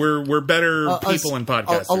 We're better people in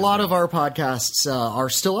podcasts. A lot of our podcasts are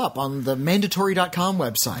still up on the mandatory.com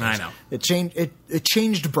website. I know. It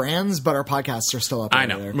changed brands, but our podcasts are still up. I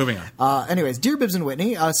know. There. Moving on. Anyways, dear Bibbs and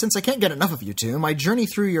Whitney, since I can't get enough of you two, my journey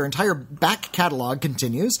through your entire back catalog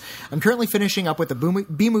continues. I'm currently finishing up with the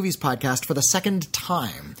B Movies podcast for the second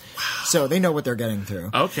time. Wow. So they know what they're getting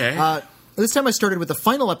through. Okay. This time I started with the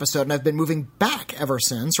final episode, and I've been moving back ever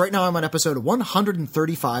since. Right now I'm on episode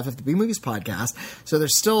 135 of the B-Movies podcast, so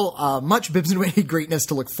there's still much Bibbs and Whitney greatness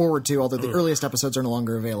to look forward to, although the earliest episodes are no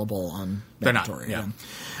longer available on Mandatory. They're not,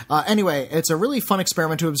 yeah. Anyway, it's a really fun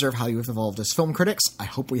experiment to observe how you've evolved as film critics. I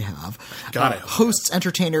hope we have. Got it. Hosts,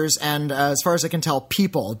 entertainers, and as far as I can tell,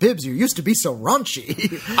 people. Bibbs, you used to be so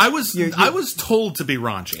raunchy. I was told to be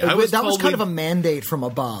raunchy. That was kind of a mandate from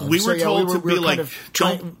above. We were told to be like,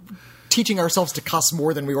 teaching ourselves to cuss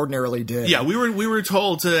more than we ordinarily did. Yeah, we were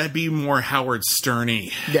told to be more Howard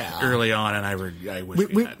Sterny early on, and I wish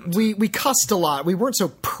we cussed a lot. We weren't so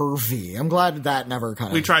pervy. I'm glad that never kind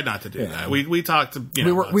of... We tried not to do that. We talked to,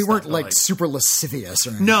 we weren't like super lascivious or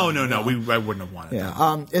anything. No. I wouldn't have wanted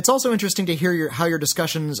that. It's also interesting to hear how your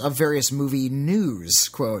discussions of various movie news,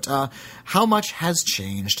 quote, how much has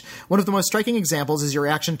changed. One of the most striking examples is your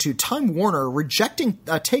reaction to Time Warner rejecting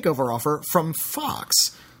a takeover offer from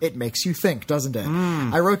Fox. It makes you think, doesn't it?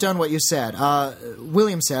 I wrote down what you said.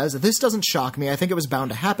 William says, this doesn't shock me. I think it was bound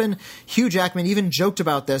to happen. Hugh Jackman even joked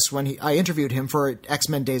about this when I interviewed him for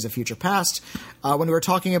X-Men Days of Future Past, when we were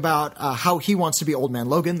talking about how he wants to be Old Man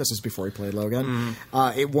Logan. This was before he played Logan.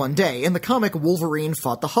 One day. In the comic, Wolverine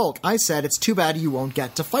fought the Hulk. I said, it's too bad you won't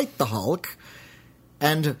get to fight the Hulk.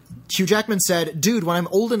 And Hugh Jackman said, dude, when I'm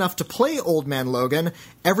old enough to play Old Man Logan,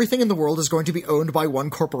 everything in the world is going to be owned by one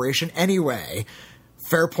corporation anyway.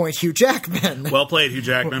 Fair point, Hugh Jackman. Well played, Hugh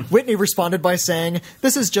Jackman. Whitney responded by saying,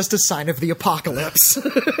 this is just a sign of the apocalypse.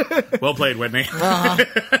 Well played, Whitney.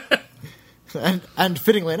 And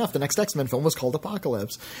fittingly enough, the next X-Men film was called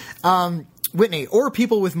Apocalypse. Whitney, or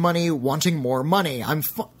people with money wanting more money.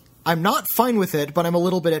 I'm not fine with it, but I'm a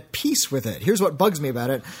little bit at peace with it. Here's what bugs me about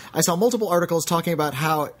it. I saw multiple articles talking about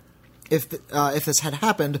how if this had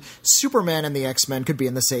happened, Superman and the X-Men could be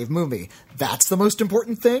in the same movie. That's the most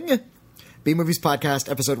important thing? B-Movies Podcast,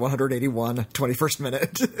 episode 181, 21st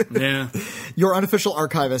minute. Yeah. Your unofficial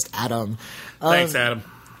archivist, Adam. Thanks, Adam.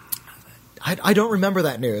 I don't remember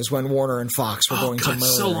that news when Warner and Fox were going to merge.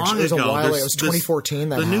 So long it was ago. A while ago. It was 2014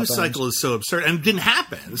 that happened. The news cycle is so absurd. And it didn't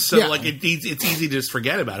happen. So, it's easy to just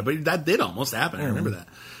forget about it. But that did almost happen. I remember that.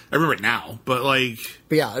 I remember it now, but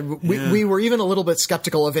we were even a little bit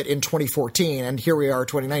skeptical of it in 2014, and here we are,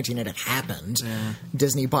 2019, and it happened. Yeah.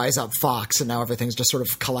 Disney buys up Fox, and now everything's just sort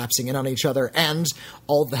of collapsing in on each other, and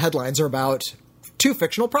all the headlines are about two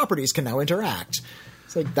fictional properties can now interact.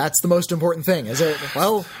 It's like, that's the most important thing, is it?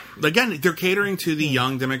 Well, again, they're catering to the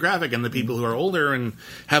young demographic and the people who are older and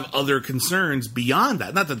have other concerns beyond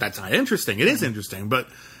that. Not that that's not interesting. It is interesting, but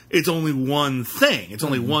it's only one thing. It's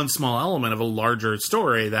only one small element of a larger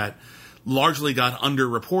story that largely got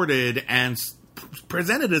underreported and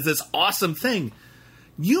presented as this awesome thing.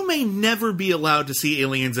 You may never be allowed to see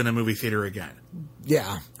aliens in a movie theater again.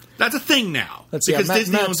 Yeah. That's a thing now. Because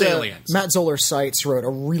Disney owns aliens. Matt Zoller Seitz wrote a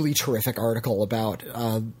really terrific article about,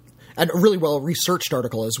 and a really well-researched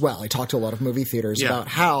article as well. He talked to a lot of movie theaters about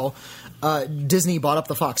how Disney bought up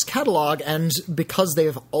the Fox catalog, and because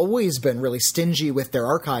they've always been really stingy with their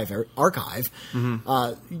archive,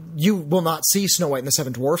 you will not see Snow White and the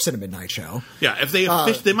Seven Dwarfs in a midnight show. Yeah, if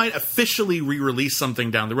they might officially re-release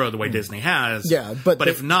something down the road the way Disney has. Yeah, but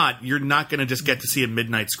if not, you're not going to just get to see a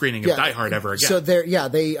midnight screening of Die Hard ever again. So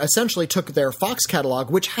they essentially took their Fox catalog,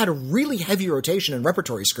 which had a really heavy rotation in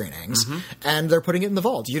repertory screenings, and they're putting it in the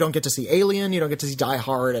vault. You don't get to see Alien, you don't get to see Die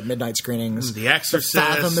Hard at midnight screenings. The Exorcist, the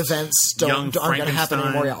Fathom events aren't going to happen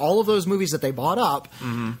anymore. Yeah, all of those movies that they bought up,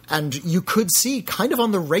 and you could see kind of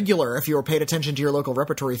on the regular if you were paid attention to your local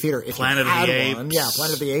repertory theater. If Planet you had of the Apes. one. Yeah,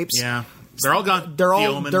 Planet of the Apes. Yeah, they're all gone. They're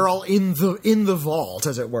all in the vault,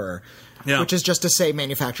 as it were. which is just to say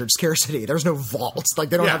manufactured scarcity. There's no vaults. Like,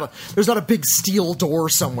 they don't Yeah. there's not a big steel door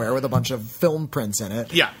somewhere with a bunch of film prints in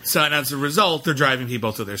it. Yeah, so and as a result, they're driving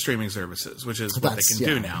people to their streaming services, which is what they can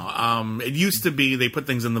do now. It used to be they put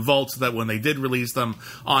things in the vault so that when they did release them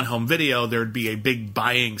on home video, there'd be a big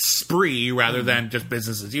buying spree rather than just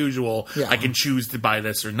business as usual. Yeah. I can choose to buy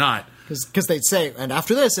this or not. Because they'd say, and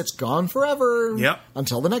after this, it's gone forever. Yep.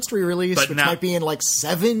 Until the next re-release, But which now- might be in like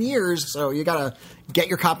 7 years. So you gotta get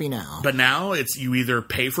your copy now. But now it's you either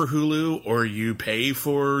pay for Hulu or you pay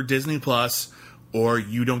for Disney Plus, or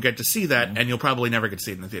you don't get to see that, and you'll probably never get to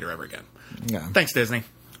see it in the theater ever again. Yeah. Thanks, Disney.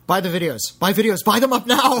 Buy the videos. Buy videos. Buy them up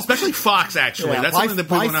now. Especially Fox, actually. Yeah, That's something that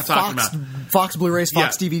people are not talking about. Fox Blu-rays,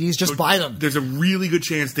 Fox Yeah. DVDs. Just buy them. There's a really good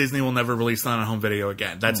chance Disney will never release that on home video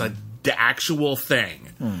again. That's the actual thing.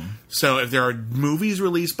 So if there are movies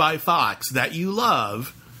released by Fox that you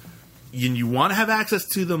love, and you want to have access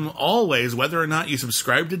to them always, whether or not you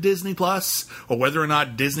subscribe to Disney Plus, or whether or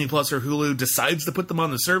not Disney Plus or Hulu decides to put them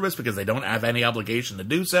on the service because they don't have any obligation to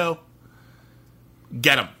do so,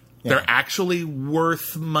 get them. Yeah. They're actually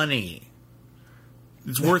worth money.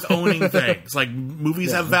 It's worth owning things. Like,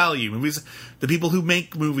 movies have value. Movies, the people who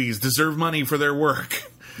make movies deserve money for their work.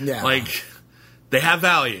 Yeah. Like, they have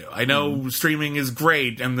value. I know streaming is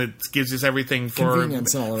great and that gives us everything for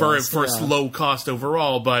Convenience and all the for rest, for yeah. low cost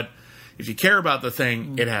overall, but if you care about the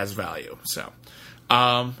thing, it has value. So,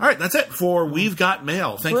 all right, that's it for We've Got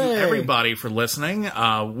Mail. Thank you, Hooray. everybody, for listening.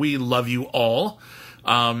 We love you all.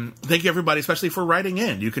 Thank you, everybody, especially for writing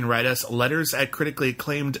in. You can write us letters at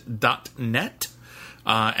criticallyacclaimed.net.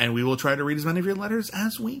 And we will try to read as many of your letters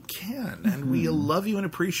as we can. And we love you and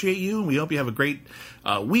appreciate you. And we hope you have a great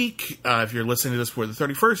week. If you're listening to this for the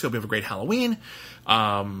 31st, hope you have a great Halloween.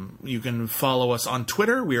 You can follow us on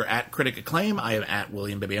Twitter. We are at Critic Acclaim. I am at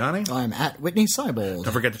William Bibiani. I'm at Whitney Seibold.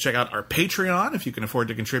 Don't forget to check out our Patreon if you can afford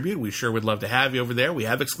to contribute. We sure would love to have you over there. We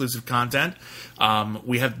have exclusive content.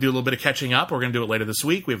 We have to do a little bit of catching up. We're going to do it later this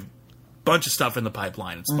week. We have bunch of stuff in the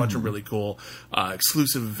pipeline. It's a bunch of really cool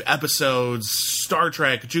exclusive episodes, Star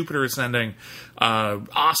Trek, Jupiter Ascending,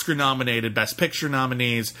 Oscar-nominated Best Picture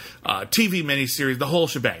nominees, TV miniseries, the whole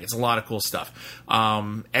shebang. It's a lot of cool stuff.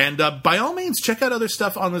 And by all means, check out other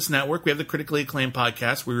stuff on this network. We have the Critically Acclaimed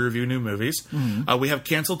podcast where we review new movies. We have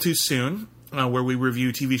Canceled Too Soon, where we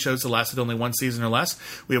review TV shows that lasted only one season or less.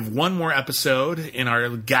 We have one more episode in our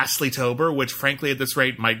Ghastly-tober, which frankly at this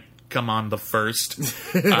rate might come on the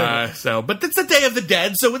 1st. But it's the Day of the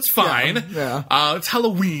Dead, so it's fine. Yeah. It's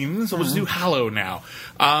Halloween, so let's do Hallow now.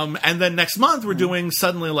 And then next month, we're doing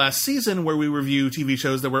Suddenly Last Season, where we review TV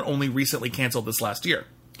shows that were only recently canceled this last year.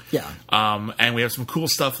 Yeah. And we have some cool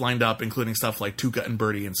stuff lined up, including stuff like Tuca and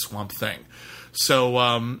Birdie and Swamp Thing. So,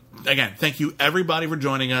 again, thank you, everybody, for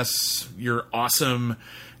joining us. You're awesome.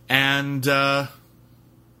 And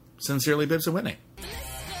sincerely, Bibbs and Whitney.